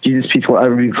Jesus Piece will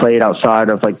ever be played outside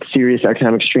of like Sirius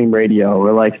XM Extreme Radio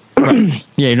or like yeah,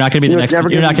 you're not going to be the next.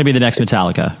 You're not going to be the next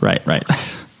Metallica, right?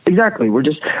 Exactly.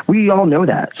 We all know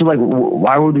that. So like,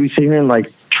 why would we sit here and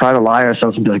like try to lie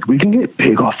ourselves and be like, we can get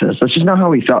big off this? That's just not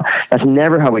how we felt. That's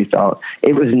never how we felt.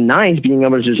 It was nice being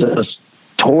able to just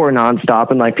tour nonstop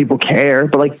and like people care,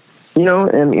 but like,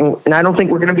 and I don't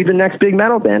think we're going to be the next big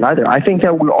metal band either. I think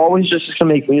that we're always just going to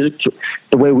make music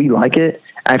the way we like it.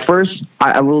 At first,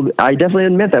 I definitely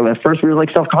admit that at first we were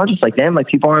like self-conscious, like, damn, like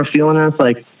people aren't feeling us,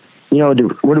 like, what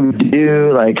do we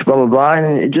do, like, blah, blah, blah.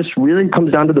 And it just really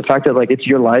comes down to the fact that like, it's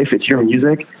your life, it's your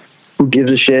music. Who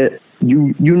gives a shit?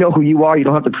 You know who you are. You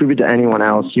don't have to prove it to anyone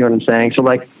else. You know what I'm saying? So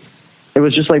like, it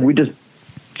was just like, we just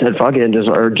said, fuck it, and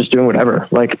just doing whatever.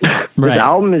 Like right.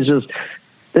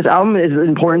 This album is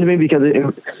important to me because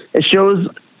it shows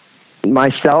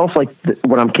myself, like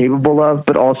what I'm capable of,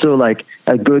 but also like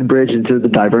a good bridge into the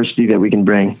diversity that we can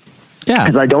bring. Yeah.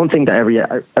 Cause I don't think that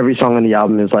every song on the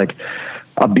album is like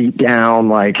a beat down,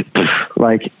 like,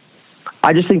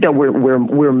 I just think that we're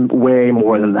way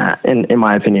more than that, in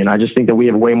my opinion. I just think that we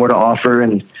have way more to offer,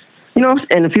 and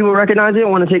and if people recognize it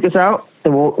and want to take us out,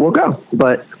 then we'll go.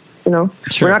 But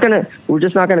sure. We're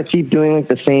just not gonna keep doing like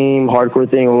the same hardcore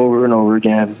thing over and over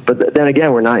again. But then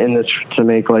again, we're not in this to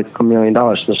make like $1 million.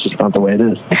 That's just not the way it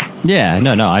is. Yeah,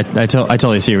 no, I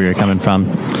totally see where you're coming from.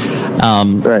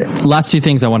 Right. Last two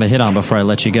things I want to hit on before I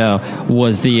let you go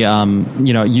was the,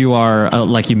 you are,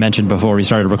 like you mentioned before we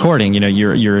started recording,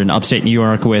 you're in upstate New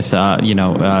York with,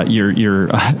 you're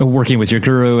working with your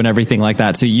guru and everything like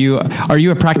that. So are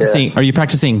you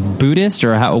practicing Buddhist,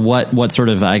 or what sort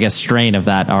of, I guess, strain of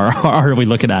that are we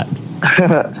looking at?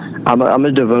 I'm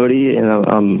a devotee, and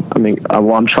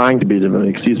I'm trying to be a devotee.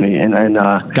 Excuse me, and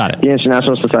got it. The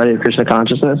International Society of Krishna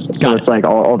Consciousness. So it's like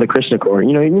all the Krishna core.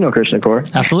 You know Krishna core.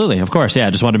 Absolutely, of course. Yeah,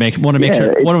 just want to make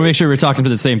sure we're talking to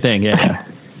the same thing. Yeah.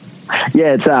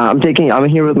 Yeah, it's I'm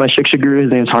here with my Shiksha guru.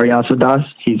 His name's Haryasa Das.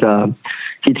 He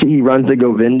runs the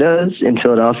Govindas in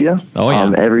Philadelphia. Oh yeah,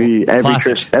 every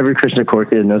Krishna core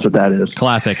kid knows what that is.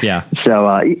 Classic, yeah. So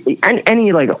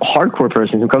any like hardcore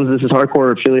person who comes to this is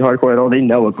hardcore or Philly hardcore at all, they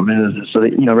know what Govindas is. So they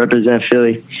represent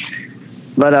Philly.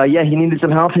 But he needed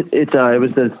some help. It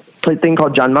was the thing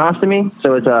called Janmashtami.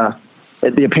 So it's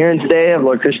the appearance day of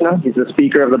Lord Krishna. He's the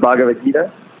speaker of the Bhagavad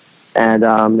Gita. And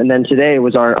then today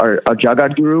was our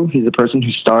Jagat Guru. He's the person who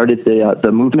started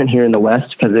the movement here in the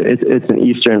West, because it's an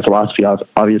Eastern philosophy,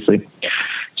 obviously.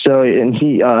 So, and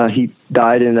he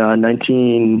died in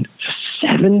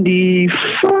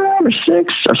 1975 or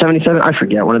 6 or 77, I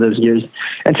forget, one of those years.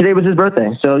 And today was his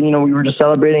birthday. So, we were just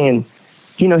celebrating, and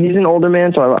he's an older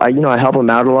man, so I help him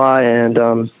out a lot, and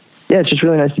it's just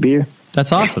really nice to be here.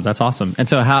 That's awesome. That's awesome. And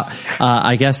so how,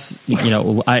 I guess,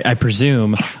 I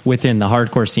presume within the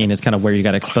hardcore scene is kind of where you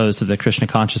got exposed to the Krishna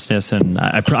consciousness. And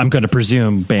I'm going to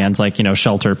presume bands like,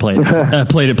 Shelter played a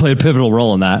pivotal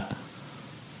role in that.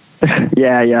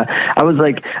 Yeah. I was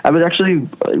actually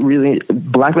really,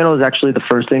 black metal was actually the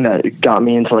first thing that got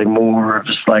me into like more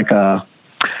just like,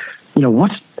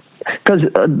 because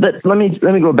let me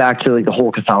go back to like the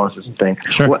whole Catholicism thing.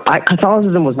 Sure.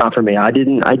 Catholicism was not for me. I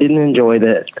didn't enjoy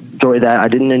that. I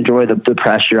didn't enjoy the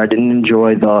pressure. I didn't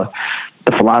enjoy the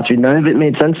philosophy. None of it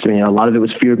made sense to me. A lot of it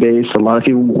was fear based. A lot of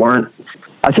people weren't.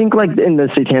 I think like in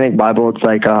the Satanic Bible, it's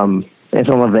like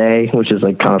Anton LaVey, which is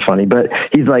like kind of funny, but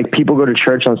he's like, people go to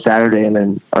church on Saturday and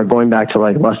then are going back to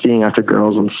like lusting after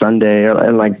girls on Sunday,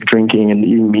 and like drinking and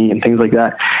eating meat and things like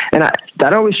that. And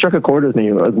that always struck a chord with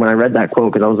me when I read that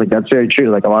quote, because I was like, that's very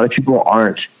true. Like a lot of people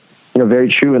aren't, very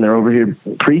true, and they're over here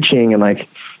preaching, and like,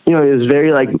 it was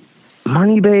very like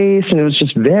money based, and it was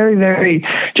just very, very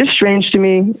just strange to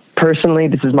me personally.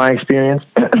 This is my experience.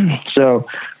 So,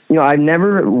 I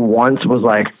never once was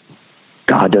like,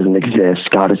 God doesn't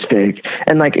exist, God is fake.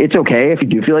 And like, it's okay if you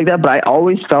do feel like that, but I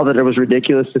always felt that it was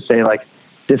ridiculous to say like,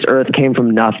 this earth came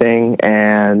from nothing,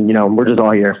 and, we're just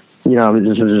all here.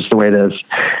 This is just the way it is.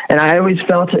 And I always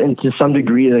felt it, to some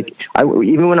degree, like,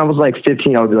 even when I was like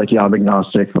 15, I would be like, yeah, I'm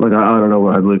agnostic. Like, I don't know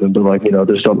what I believe in, but like,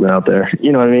 there's something out there.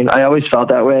 You know what I mean? I always felt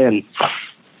that way.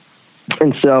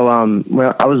 And so,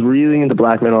 when I was really into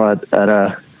black metal at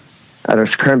a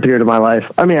current period of my life,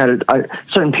 at a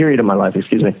certain period of my life,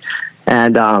 excuse me.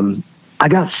 And I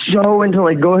got so into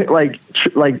like going like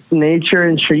nature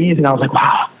and trees, and I was like,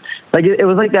 wow, like it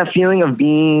was like that feeling of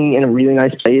being in a really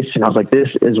nice place, and I was like, this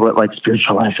is what like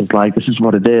spiritual life is like. This is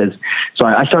what it is. So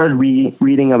I started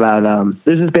reading about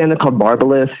there's this band called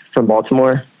Barbalith from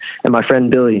Baltimore, and my friend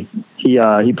Billy, he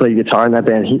played guitar in that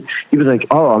band. He was like,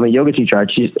 oh, I'm a yoga teacher. I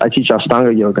teach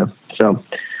Ashtanga yoga. So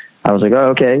I was like, oh,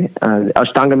 okay.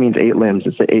 Ashtanga means 8 limbs.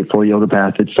 It's the eightfold yoga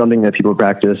path. It's something that people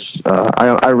practice.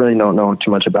 I really don't know too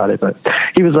much about it, but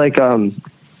he was like, oh,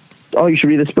 you should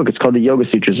read this book. It's called The Yoga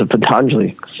Sutras of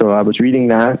Patanjali. So I was reading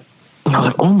that, and I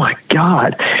was like, oh my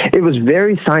God. It was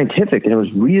very scientific, and it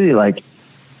was really like,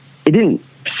 it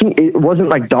wasn't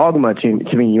like dogma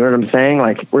to me. You know what I'm saying?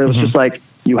 Like, where it was just like,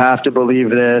 you have to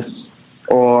believe this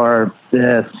or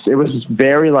this. It was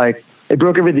very like, it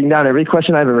broke everything down. Every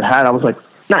question I've ever had, I was like,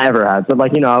 not ever had, but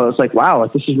like, I was like, wow,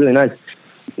 like, this is really nice.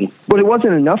 But it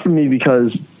wasn't enough for me,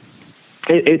 because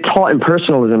it taught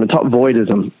impersonalism. It taught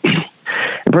voidism.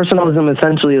 Impersonalism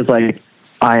essentially is like,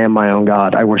 I am my own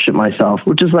God. I worship myself,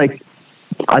 which is like,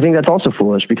 I think that's also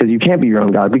foolish, because you can't be your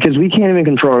own God, because we can't even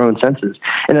control our own senses.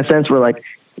 In a sense, we're like,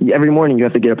 every morning you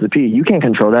have to get up to pee. You can't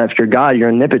control that. If you're God, you're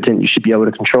omnipotent. You should be able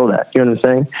to control that. You know what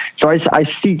I'm saying? So I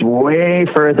seeked way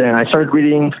further, and I started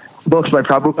reading books by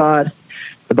Prabhupada,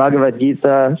 the Bhagavad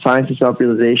Gita, Science of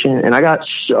Self-Realization, and I got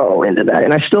so into that,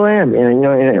 and I still am. And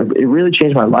and it really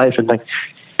changed my life, and like,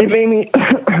 it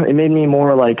made me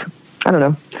more like, I don't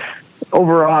know.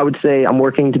 Overall, I would say I'm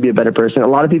working to be a better person. A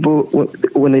lot of people,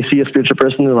 when they see a spiritual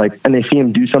person, they're like, and they see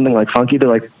him do something like funky, they're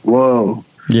like, whoa.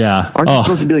 Yeah. Aren't you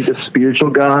supposed to be like the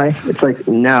spiritual guy? It's like,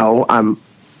 no, I'm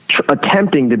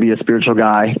attempting to be a spiritual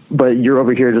guy, but you're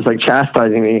over here just like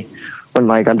chastising me when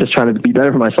like I'm just trying to be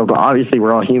better for myself. But obviously,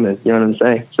 we're all human. You know what I'm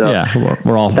saying? So yeah,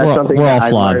 we're all something we're all that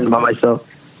flawed. I learned about myself.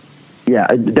 Yeah,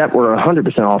 that we're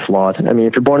 100% all flawed. I mean,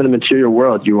 if you're born in the material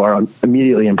world, you are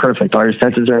immediately imperfect. All your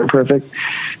senses are imperfect,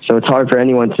 so it's hard for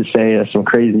anyone to say some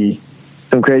crazy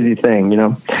thing,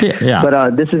 Yeah.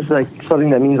 But this is like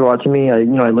something that means a lot to me. I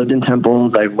lived in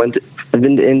temples. I've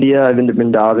been to India. I've been to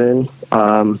Vrindavan.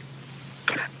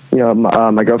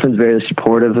 my girlfriend's very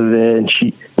supportive of it,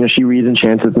 and she reads and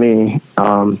chants with me.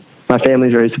 My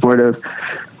family's very supportive.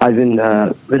 I've been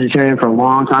vegetarian for a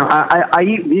long time. I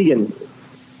eat vegan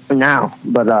now,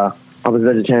 but I was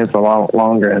vegetarian for a lot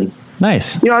longer. And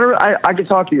nice. I could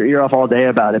talk your ear off all day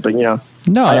about it, but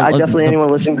no, I definitely, anyone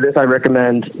listening to this, I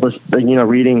recommend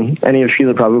reading any of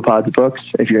Srila Prabhupada's books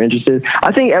if you're interested.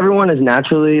 I think everyone is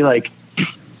naturally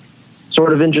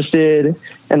sort of interested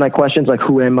in questions like,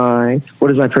 who am I?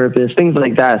 What is my purpose? Things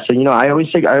like that. So I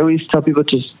always tell people,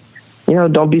 just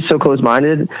don't be so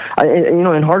close-minded. In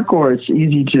hardcore, it's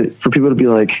easy for people to be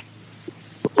like,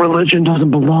 religion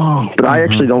doesn't belong, but I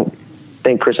actually don't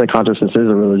think Krishna consciousness is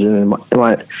a religion,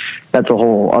 and that's a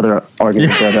whole other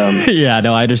argument. But, yeah,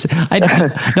 no, I understand.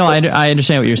 I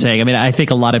understand what you're saying. I mean, I think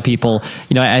a lot of people,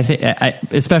 I think,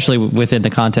 especially within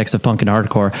the context of punk and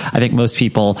hardcore, I think most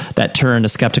people that turn a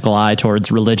skeptical eye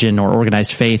towards religion or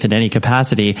organized faith in any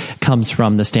capacity comes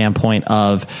from the standpoint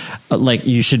of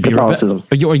you should be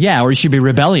or you should be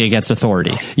rebelling against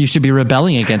authority. You should be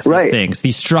rebelling against these things,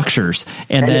 these structures,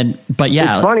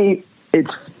 it's funny.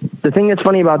 The thing that's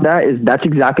funny about that is that's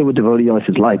exactly what devotee life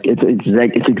is like. It's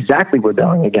exactly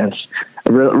rebelling against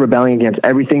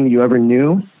everything that you ever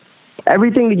knew,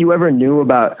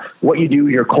 about what you do,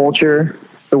 your culture,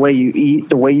 the way you eat,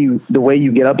 the way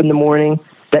you get up in the morning.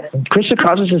 That Krishna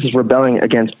consciousness is rebelling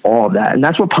against all of that, and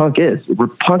that's what punk is.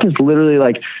 Punk is literally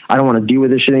I don't want to deal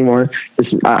with this shit anymore.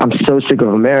 I'm so sick of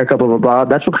America, blah blah blah.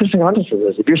 That's what Krishna consciousness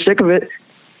is. If you're sick of it,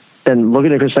 then look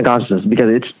at Krishna consciousness,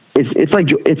 because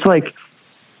it's like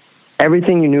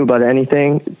everything you knew about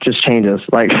anything just changes.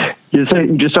 You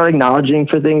just start acknowledging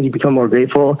for things, you become more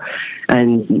grateful,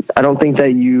 and I don't think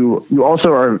that you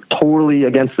also are totally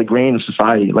against the grain of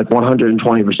society,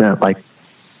 120%.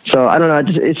 So I don't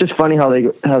know. It's just funny how they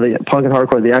punk and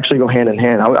hardcore, they actually go hand in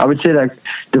hand. I would say that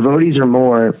devotees are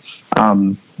more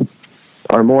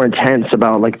intense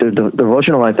about their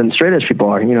devotional life than straight edge people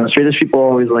are. Straight edge people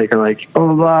always are like,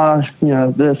 oh blah,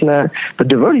 this and that. But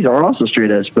devotees are also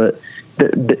straight edge, but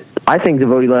I think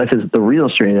devotee life is the real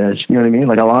straight edge. You know what I mean?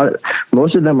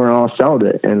 Most of them are all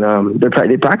celibate, and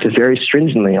they practice very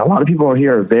stringently. A lot of people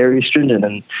here are very stringent,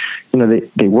 and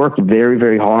they work very,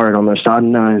 very hard on their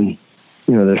sadhana, and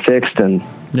they're fixed. And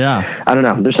I don't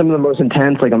know. They're some of the most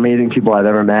intense, amazing people I've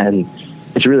ever met, and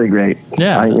it's really great.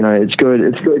 Yeah, it's good.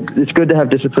 It's good to have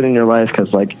discipline in your life, because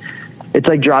it's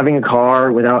like driving a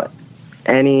car without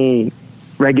any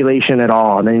regulation at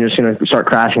all, and then you're just going to start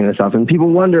crashing and stuff. And people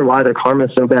wonder why their karma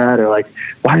is so bad, or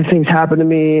why do things happen to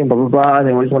me, and blah blah blah.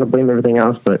 They always want to blame everything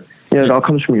else, but it all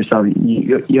comes from yourself.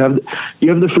 You have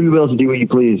the free will to do what you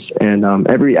please, and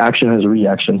every action has a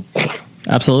reaction.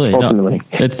 Absolutely. Ultimately. No,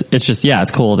 it's just, it's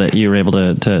cool that you were able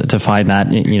to find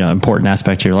that, important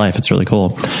aspect of your life. It's really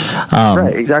cool.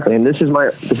 Right. Exactly. And this is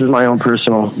my own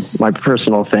personal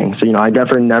thing. So, I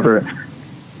definitely never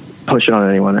push it on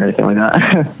anyone or anything like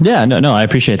that. Yeah, no, I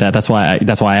appreciate that. That's why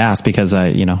I asked, because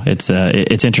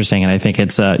it's interesting, and I think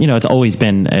it's it's always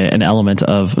been an element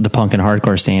of the punk and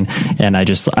hardcore scene, and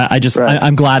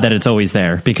I'm glad that it's always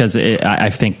there, because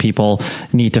I think people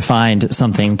need to find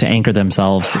something to anchor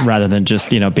themselves, rather than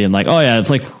just being like, oh yeah, it's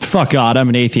like, fuck God, I'm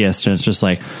an atheist, and it's just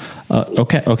like,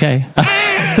 okay.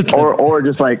 or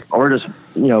just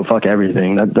fuck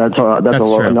everything. That's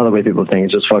another way people think.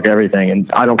 It's just fuck everything, and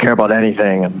I don't care about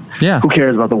anything, and who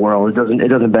cares about the world? It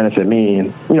doesn't benefit me,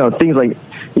 and things like,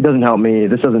 it doesn't help me.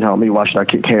 This doesn't help me. Why should I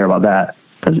care about that?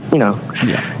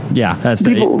 Yeah. That's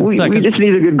people. We just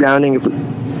need a good grounding.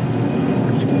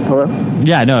 Hello.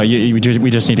 Yeah. No. We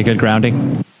just need a good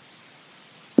grounding.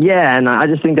 Yeah, and I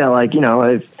just think that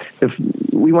if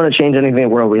we want to change anything in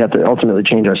the world, we have to ultimately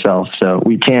change ourselves. So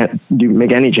we can't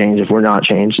make any change if we're not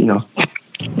changed.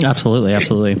 Absolutely.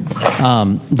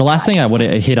 The last thing I would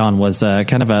hit on was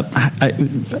kind of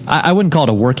I wouldn't call it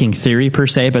a working theory per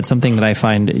se, but something that I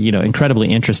find incredibly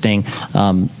interesting.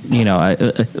 I'm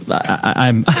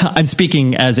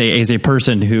speaking as a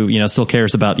person who still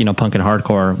cares about punk and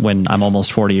hardcore when I'm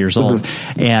almost 40 years old,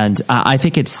 and I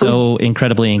think it's so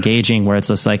incredibly engaging. Where it's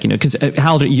just because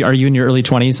how old are you? In your early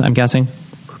 20s, I'm guessing.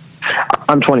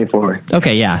 I'm 24.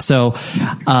 Okay, yeah. So,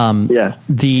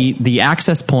 the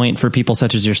access point for people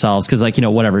such as yourselves, because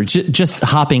whatever, just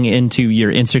hopping into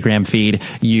your Instagram feed,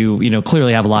 you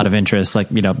clearly have a lot of interests,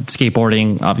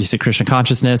 skateboarding, obviously Krishna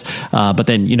consciousness, but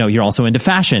then you're also into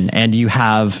fashion, and you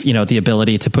have the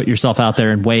ability to put yourself out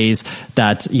there in ways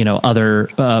that other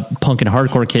punk and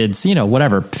hardcore kids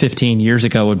 15 years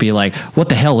ago would be like, what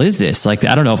the hell is this? I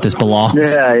don't know if this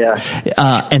belongs.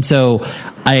 Yeah. And so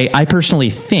I personally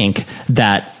think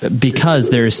that because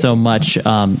there's so much,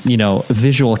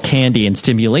 visual candy and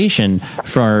stimulation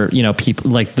for,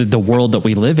 people like the world that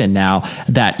we live in now,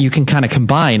 that you can kind of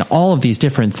combine all of these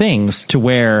different things to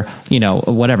where,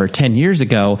 10 years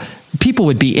ago, people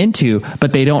would be into,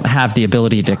 but they don't have the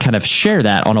ability to kind of share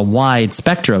that on a wide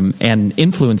spectrum and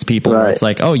influence people. Right. Where it's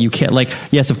like, oh, you can't, like,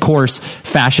 yes, of course,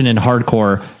 fashion and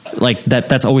hardcore, like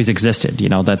that's always existed,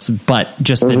 but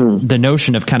just the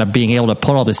notion of kind of being able to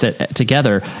put all this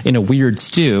together in a weird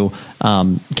stew,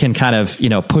 can kind of,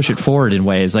 push it forward in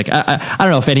ways like, I don't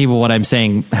know if any of what I'm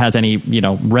saying has any,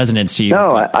 resonance to you.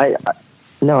 No,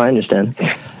 I understand.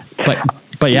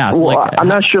 But yeah, so well, I'm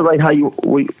not sure like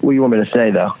what you want me to say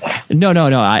though. No.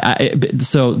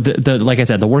 So the like I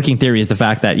said, the working theory is the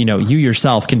fact that, you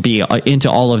yourself can be into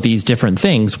all of these different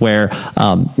things where,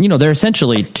 they're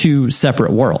essentially two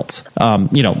separate worlds.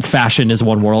 Fashion is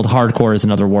one world, hardcore is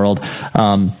another world.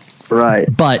 Right.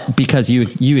 But because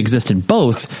you exist in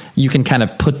both, you can kind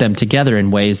of put them together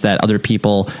in ways that other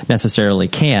people necessarily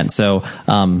can't. So,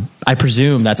 I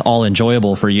presume that's all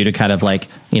enjoyable for you to kind of like,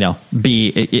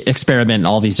 experiment in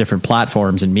all these different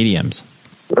platforms and mediums.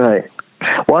 Right.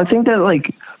 Well, I think that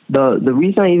like the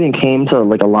reason I even came to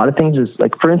like a lot of things is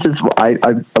like, for instance, I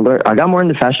got more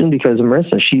into fashion because of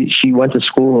Marissa. She went to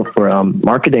school for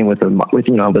marketing with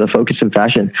a focus in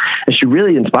fashion, and she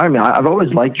really inspired me. I've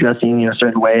always liked dressing a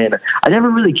certain way, and I never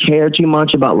really cared too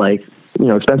much about like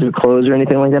expensive clothes or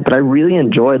anything like that. But I really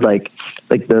enjoyed like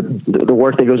the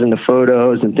work that goes into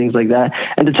photos and things like that.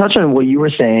 And to touch on what you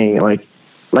were saying, like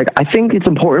I think it's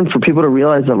important for people to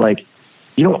realize that like,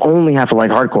 you don't only have to like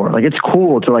hardcore. Like it's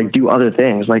cool to like do other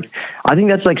things. Like I think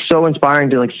that's like so inspiring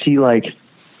to like see like,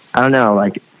 I don't know,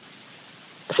 like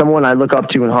someone I look up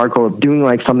to in hardcore doing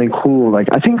like something cool. Like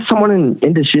I think someone in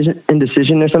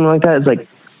Indecision or something like that is like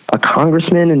a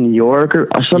congressman in New York or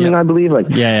something. I believe like,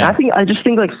 yeah. I just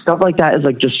think like stuff like that is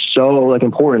like just so like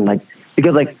important. Like,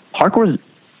 because like hardcore is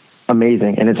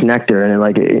amazing and it's nectar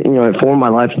and it formed my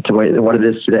life into what it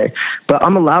is today, but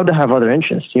I'm allowed to have other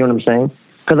interests. You know what I'm saying?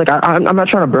 Because like I'm not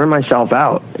trying to burn myself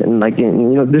out and like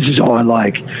this is all I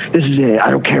like. This is it. I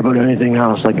don't care about anything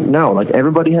else. Like no, like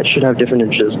everybody should have different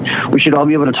interests. We should all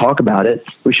be able to talk about it.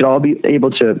 We should all be able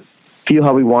to feel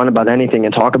how we want about anything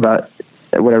and talk about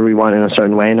whatever we want in a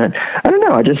certain way. And I don't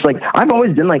know. I just like I've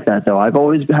always been like that though. I've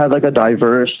always had like a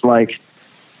diverse like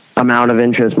amount of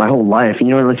interest my whole life.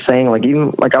 Like saying like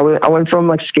even like I went from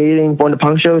like skating, going to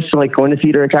punk shows to like going to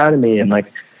theater academy and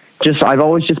like. I've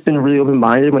always just been really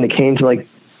open-minded when it came to like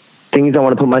things I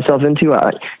want to put myself into. I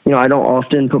don't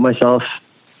often put myself,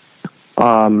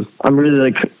 I'm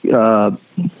really like,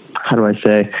 how do I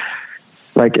say,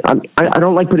 like, I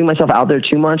don't like putting myself out there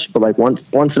too much, but like once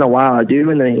in a while I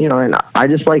do. And then, and I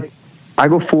just like, I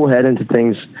go full head into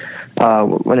things,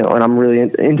 when I'm really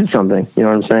into something, you know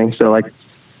what I'm saying? So like,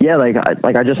 yeah, like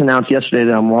I just announced yesterday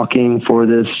that I'm walking for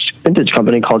this vintage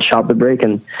company called Shop the Break,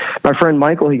 and my friend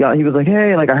Michael, he was like,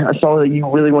 hey, like I saw that you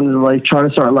really wanted to like try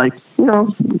to start like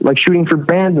like shooting for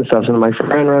brands and stuff. And my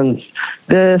friend runs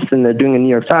this, and they're doing a New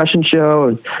York fashion show,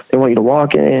 and they want you to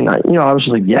walk in. I was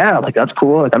just like, yeah, like that's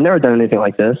cool. Like I've never done anything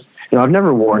like this. I've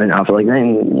never worn an outfit like that,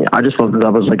 and I just thought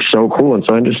that was like so cool and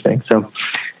so interesting. So.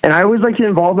 And I always like to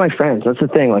involve my friends. That's the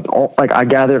thing. Like, I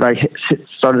gathered, I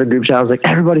started a group chat. I was like,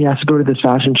 everybody has to go to this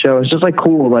fashion show. It's just like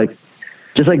cool. Like,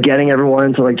 just like getting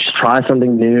everyone to like just try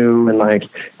something new and like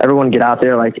everyone get out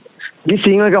there. Like, you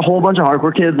seeing like a whole bunch of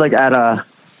hardcore kids like at a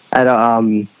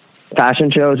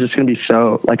fashion show is just gonna be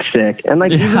so like sick. And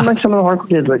like even like some of the hardcore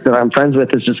kids like that I'm friends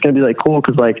with is just gonna be like cool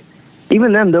because like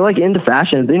even them, they're like into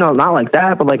fashion. Not like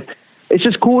that, but like. It's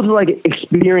just cool to like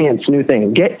experience new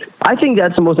things. I think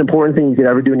that's the most important thing you could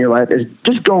ever do in your life is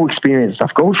just go experience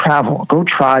stuff. Go travel. Go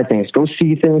try things. Go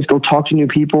see things. Go talk to new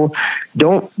people.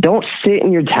 Don't sit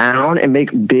in your town and make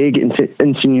big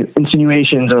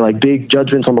insinuations or like big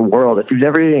judgments on the world if you've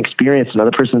never even experienced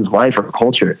another person's life or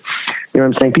culture. You know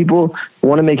what I'm saying? People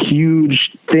want to make huge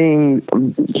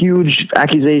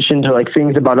accusations or like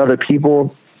things about other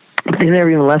people. They never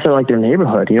even left like their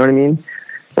neighborhood. You know what I mean?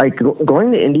 Like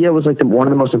going to India was like one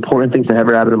of the most important things that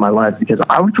ever happened in my life because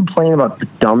I would complain about the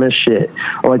dumbest shit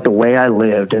or like the way I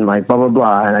lived and like blah, blah,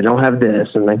 blah. And I don't have this.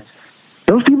 And like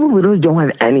those people literally don't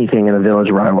have anything in the village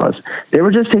where I was. They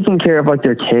were just taking care of like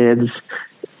their kids,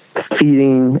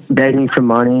 feeding, begging for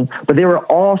money, but they were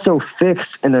all so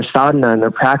fixed in their sadhana and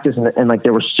their practice. And like, they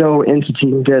were so into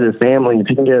taking care of their family and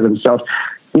taking care of themselves.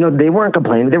 They weren't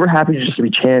complaining. They were happy just to be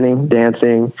chanting,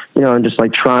 dancing, and just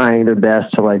like trying their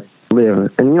best to like,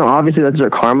 live. And obviously that's their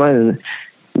karma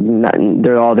and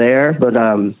they're all there, but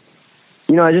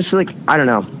I just like I don't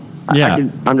know, Yeah.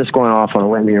 I'm just going off on a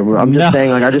limb here. I'm just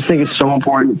saying, like, I just think it's so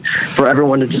important for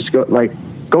everyone to just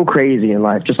go crazy in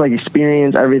life, just like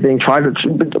experience everything.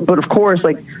 But of course,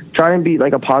 like, try and be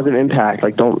like a positive impact.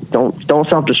 Like, don't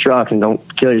self-destruct and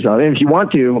don't kill yourself. And if you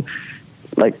want to,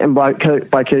 like, and by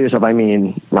kill yourself, I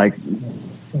mean like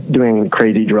doing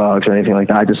crazy drugs or anything like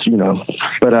that. I just,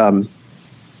 but I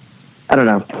don't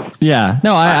know. Yeah,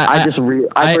 no, I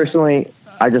personally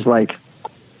just like.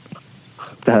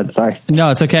 Go ahead, sorry. No,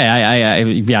 it's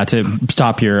okay. To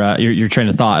stop your train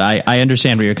of thought, I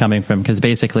understand where you're coming from, because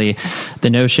basically the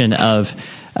notion of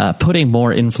putting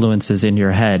more influences in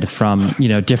your head from,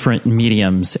 different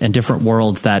mediums and different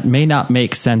worlds that may not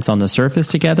make sense on the surface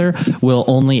together will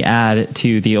only add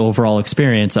to the overall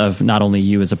experience of not only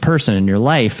you as a person in your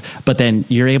life, but then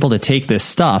you're able to take this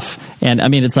stuff. And I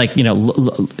mean, it's like,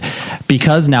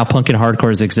 because now punk and hardcore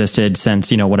has existed since,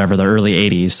 the early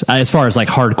 80s, as far as like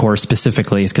hardcore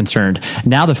specifically is concerned.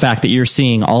 Now the fact that you're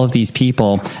seeing all of these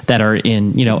people that are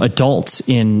in, adults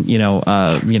in,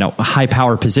 high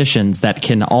power positions that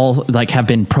can all like have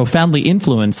been profoundly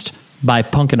influenced by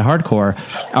punk and hardcore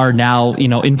are now,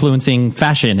 influencing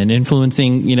fashion and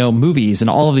influencing, movies and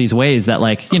all of these ways that,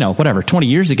 like, 20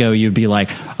 years ago, you'd be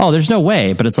like, oh, there's no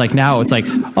way. But it's like, now it's like,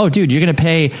 oh, dude, you're going to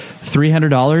pay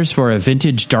 $300 for a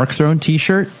vintage Dark Throne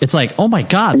t-shirt. It's like, oh my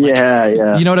God.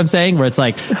 Yeah. You know what I'm saying? Where it's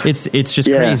like, it's just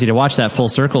crazy to watch that full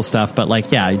circle stuff. But like,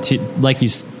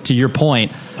 to your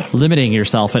point, limiting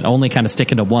yourself and only kind of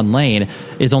sticking to one lane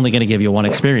is only going to give you one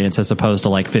experience as opposed to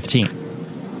like 15.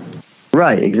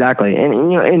 Right, exactly.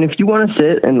 And and if you want to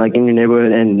sit and like in your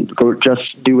neighborhood and go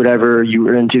just do whatever you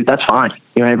are into, that's fine.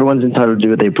 Everyone's entitled to do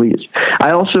what they please.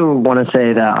 I also want to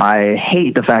say that I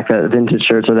hate the fact that vintage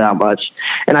shirts are that much,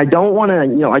 and I don't want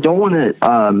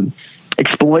to,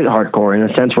 exploit hardcore in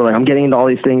a sense where, like, I'm getting into all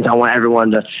these things. I want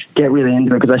everyone to get really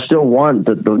into it because I still want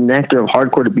the nectar of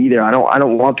hardcore to be there. I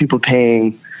don't want people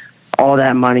paying all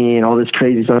that money and all this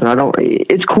crazy stuff. And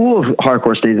it's cool if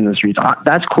hardcore stays in the streets.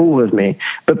 That's cool with me.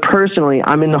 But personally,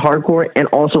 I'm into hardcore and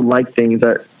also like things that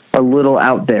are a little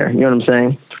out there. You know what I'm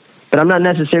saying? But I'm not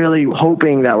necessarily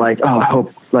hoping that, like, I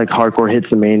hope like hardcore hits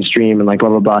the mainstream and like blah,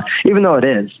 blah, blah, even though it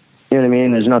is. You know what I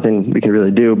mean? There's nothing we can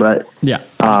really do, but yeah,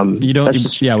 you don't.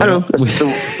 We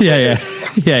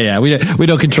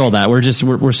don't control that.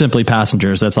 We're simply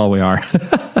passengers. That's all we are.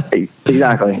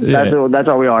 Exactly. That's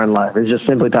all we are in life. It's just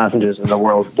simply passengers, and the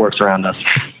world works around us.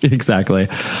 Exactly.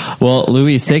 Well,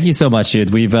 Luis, thank you so much,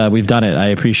 dude. We've done it. I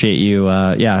appreciate you,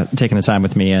 taking the time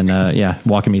with me and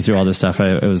walking me through all this stuff.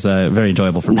 It was very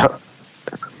enjoyable for me.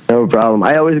 No problem.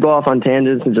 I always go off on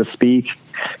tangents and just speak.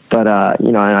 But,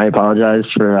 and I apologize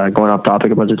for going off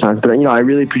topic a bunch of times. But, I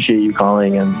really appreciate you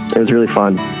calling, and it was really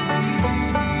fun.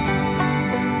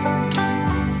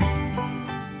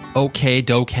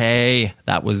 Okay.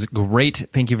 That was great.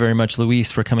 Thank you very much,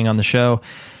 Luis, for coming on the show.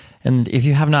 And if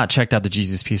you have not checked out the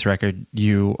Jesus Peace record,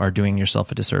 you are doing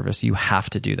yourself a disservice. You have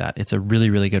to do that. It's a really,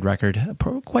 really good record.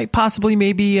 Quite possibly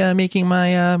maybe making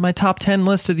my top 10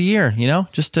 list of the year,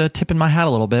 just tipping my hat a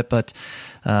little bit. But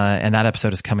and that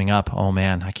episode is coming up. Oh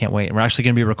man, I can't wait. We're actually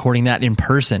going to be recording that in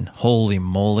person. Holy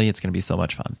moly, it's going to be so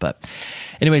much fun. But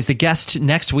anyways, the guest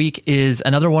next week is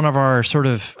another one of our sort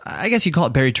of, I guess you call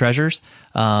it buried treasures.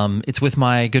 It's with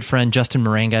my good friend Justin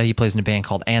Morenga. He plays in a band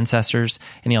called Ancestors,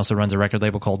 and he also runs a record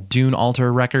label called Dune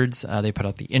Altar Records. They put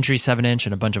out the Entry 7-inch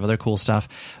and a bunch of other cool stuff.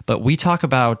 But we talk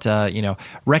about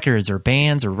records or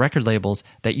bands or record labels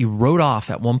that you wrote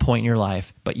off at one point in your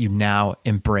life, but you now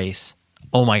embrace.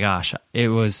 Oh my gosh,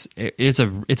 it's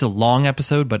a long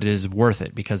episode, but it is worth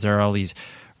it because there are all these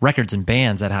records and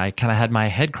bands that I kind of had my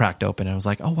head cracked open and I was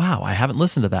like, oh wow, I haven't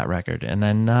listened to that record. And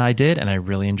then I did, and I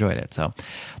really enjoyed it. So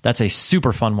that's a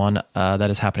super fun one that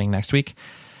is happening next week.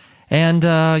 And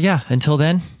until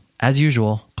then, as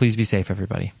usual, please be safe,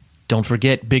 everybody. Don't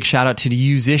forget, big shout out to the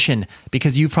musician,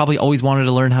 because you've probably always wanted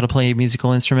to learn how to play a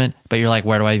musical instrument, but you're like,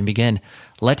 where do I even begin?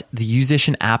 Let the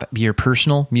Musician app be your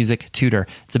personal music tutor.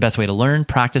 It's the best way to learn,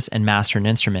 practice, and master an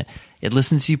instrument. It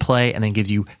listens to you play and then gives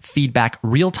you feedback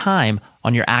real time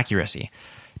on your accuracy.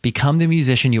 Become the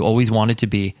musician you always wanted to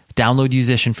be. Download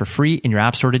Musician for free in your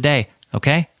app store today.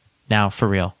 Okay? Now, for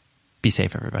real, be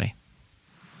safe, everybody.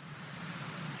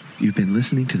 You've been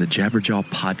listening to the Jabberjaw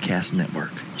Podcast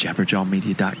Network,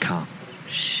 jabberjawmedia.com.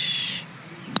 Shh.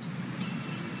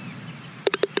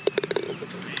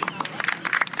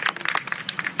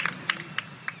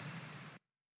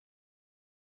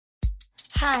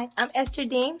 Hi, I'm Esther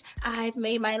Dean. I've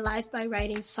made my life by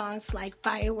writing songs like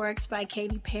Fireworks by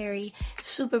Katy Perry,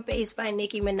 Super Bass by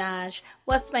Nicki Minaj,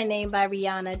 What's My Name by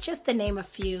Rihanna, just to name a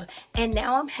few. And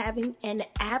now I'm having an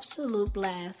absolute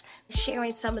blast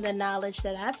sharing some of the knowledge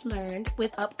that I've learned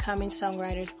with upcoming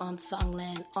songwriters on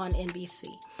Songland on NBC.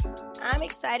 I'm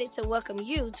excited to welcome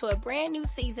you to a brand new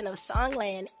season of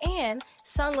Songland and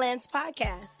Songland's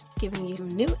podcast, giving you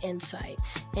new insight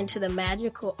into the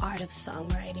magical art of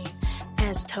songwriting,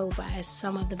 as told by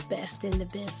some of the best in the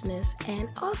business, and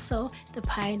also the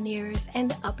pioneers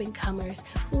and the up-and-comers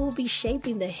who will be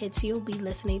shaping the hits you'll be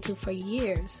listening to for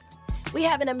years. We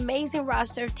have an amazing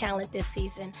roster of talent this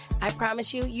season. I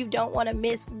promise you don't want to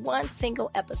miss one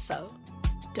single episode.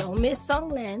 Don't miss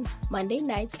Songland, Monday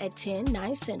nights at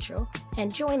 9 Central,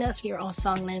 and join us here on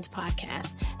Songland's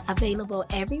podcast, available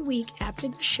every week after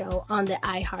the show on the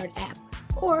iHeart app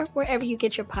or wherever you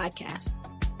get your podcasts.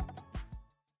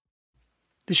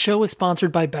 The show is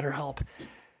sponsored by BetterHelp.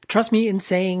 Trust me in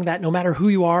saying that no matter who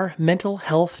you are, mental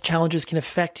health challenges can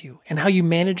affect you, and how you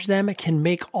manage them can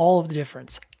make all of the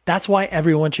difference. That's why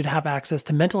everyone should have access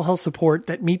to mental health support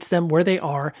that meets them where they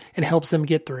are and helps them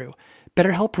get through.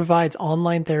 BetterHelp provides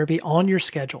online therapy on your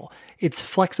schedule. It's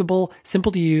flexible,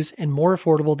 simple to use, and more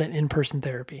affordable than in-person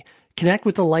therapy. Connect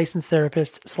with a licensed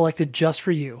therapist selected just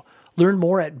for you. Learn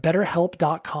more at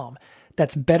betterhelp.com.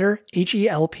 That's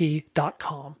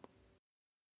betterhelp.com.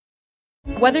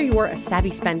 Whether you're a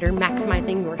savvy spender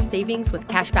maximizing your savings with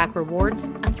cashback rewards,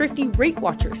 a thrifty rate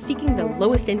watcher seeking the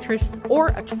lowest interest, or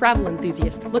a travel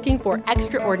enthusiast looking for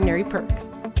extraordinary perks,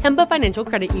 Kemba Financial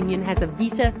Credit Union has a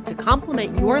visa to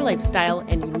complement your lifestyle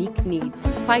and unique needs.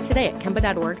 Apply today at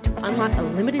Kemba.org to unlock a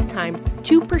limited-time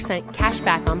 2% cash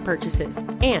back on purchases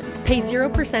and pay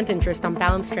 0% interest on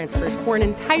balance transfers for an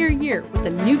entire year with a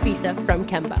new visa from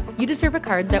Kemba. You deserve a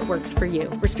card that works for you.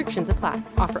 Restrictions apply.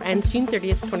 Offer ends June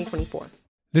 30th, 2024.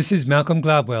 This is Malcolm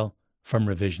Gladwell from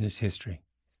Revisionist History.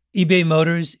 eBay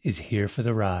Motors is here for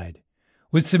the ride.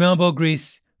 With some elbow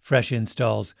grease, fresh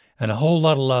installs, and a whole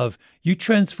lot of love, you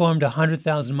transformed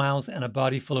 100,000 miles and a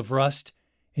body full of rust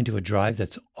into a drive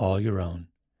that's all your own.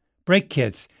 Brake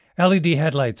kits, LED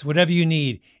headlights, whatever you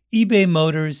need, eBay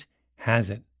Motors has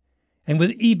it. And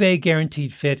with eBay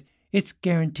Guaranteed Fit, it's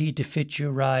guaranteed to fit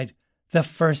your ride the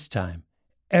first time,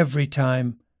 every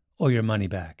time, or your money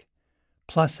back.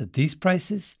 Plus, at these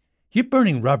prices, you're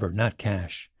burning rubber, not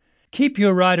cash. Keep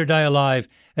your ride or die alive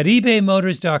at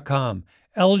ebaymotors.com.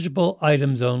 Eligible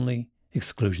items only.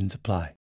 Exclusions apply.